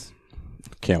chance?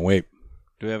 Can't wait.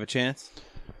 Do we have a chance?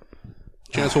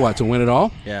 Chance for what? To win it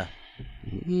all? Yeah.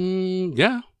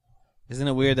 Yeah. Isn't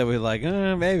it weird that we're like,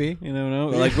 maybe, you know,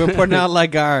 like we're putting out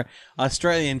like our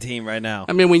Australian team right now.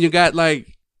 I mean, when you got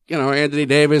like, Anthony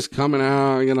Davis coming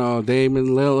out, Damon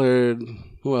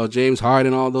Lillard, James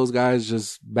Harden, all those guys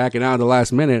just backing out at the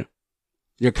last minute,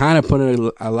 you're kind of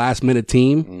putting a last minute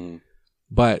team.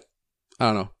 But I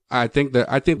don't know. I think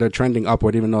they're trending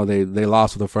upward, even though they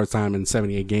lost for the first time in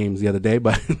 78 games the other day.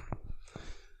 But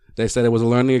they said it was a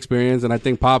learning experience, and I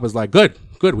think Pop is like, good,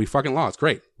 we fucking lost,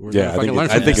 great. We're gonna fucking learn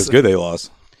I from think this. it's good they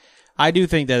lost. I do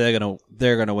think that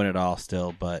they're gonna win it all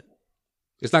still, but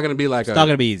It's not gonna be like it's not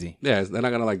gonna be easy. Yeah, they're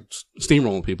not gonna like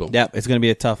steamroll people. Yep, it's gonna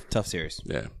be a tough series.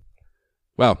 Yeah.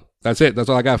 Well, that's it. That's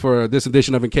all I got for this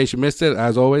edition of In Case You Missed It.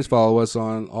 As always, follow us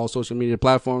on all social media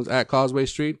platforms at Causeway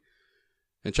Street.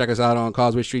 And check us out on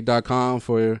causewaystreet.com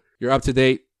for your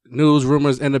up-to-date news,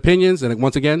 rumors, and opinions. And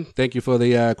once again, thank you for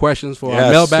the questions for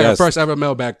our mailbag, our first ever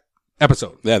mailbag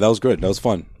episode. Yeah, that was good. That was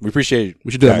fun. We appreciate it.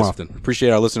 We should do that more often.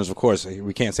 Appreciate our listeners, of course.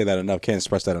 We can't say that enough. Can't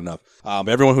express that enough.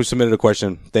 Everyone who submitted a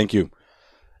question, thank you.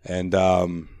 And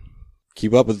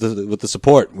keep up with the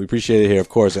support. We appreciate it here, of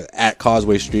course, at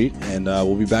Causeway Street. And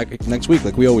we'll be back next week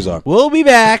like we always are. We'll be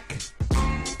back.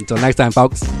 Until next time,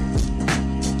 folks.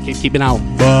 Keep keeping out.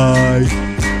 Bye.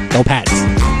 Go Pats.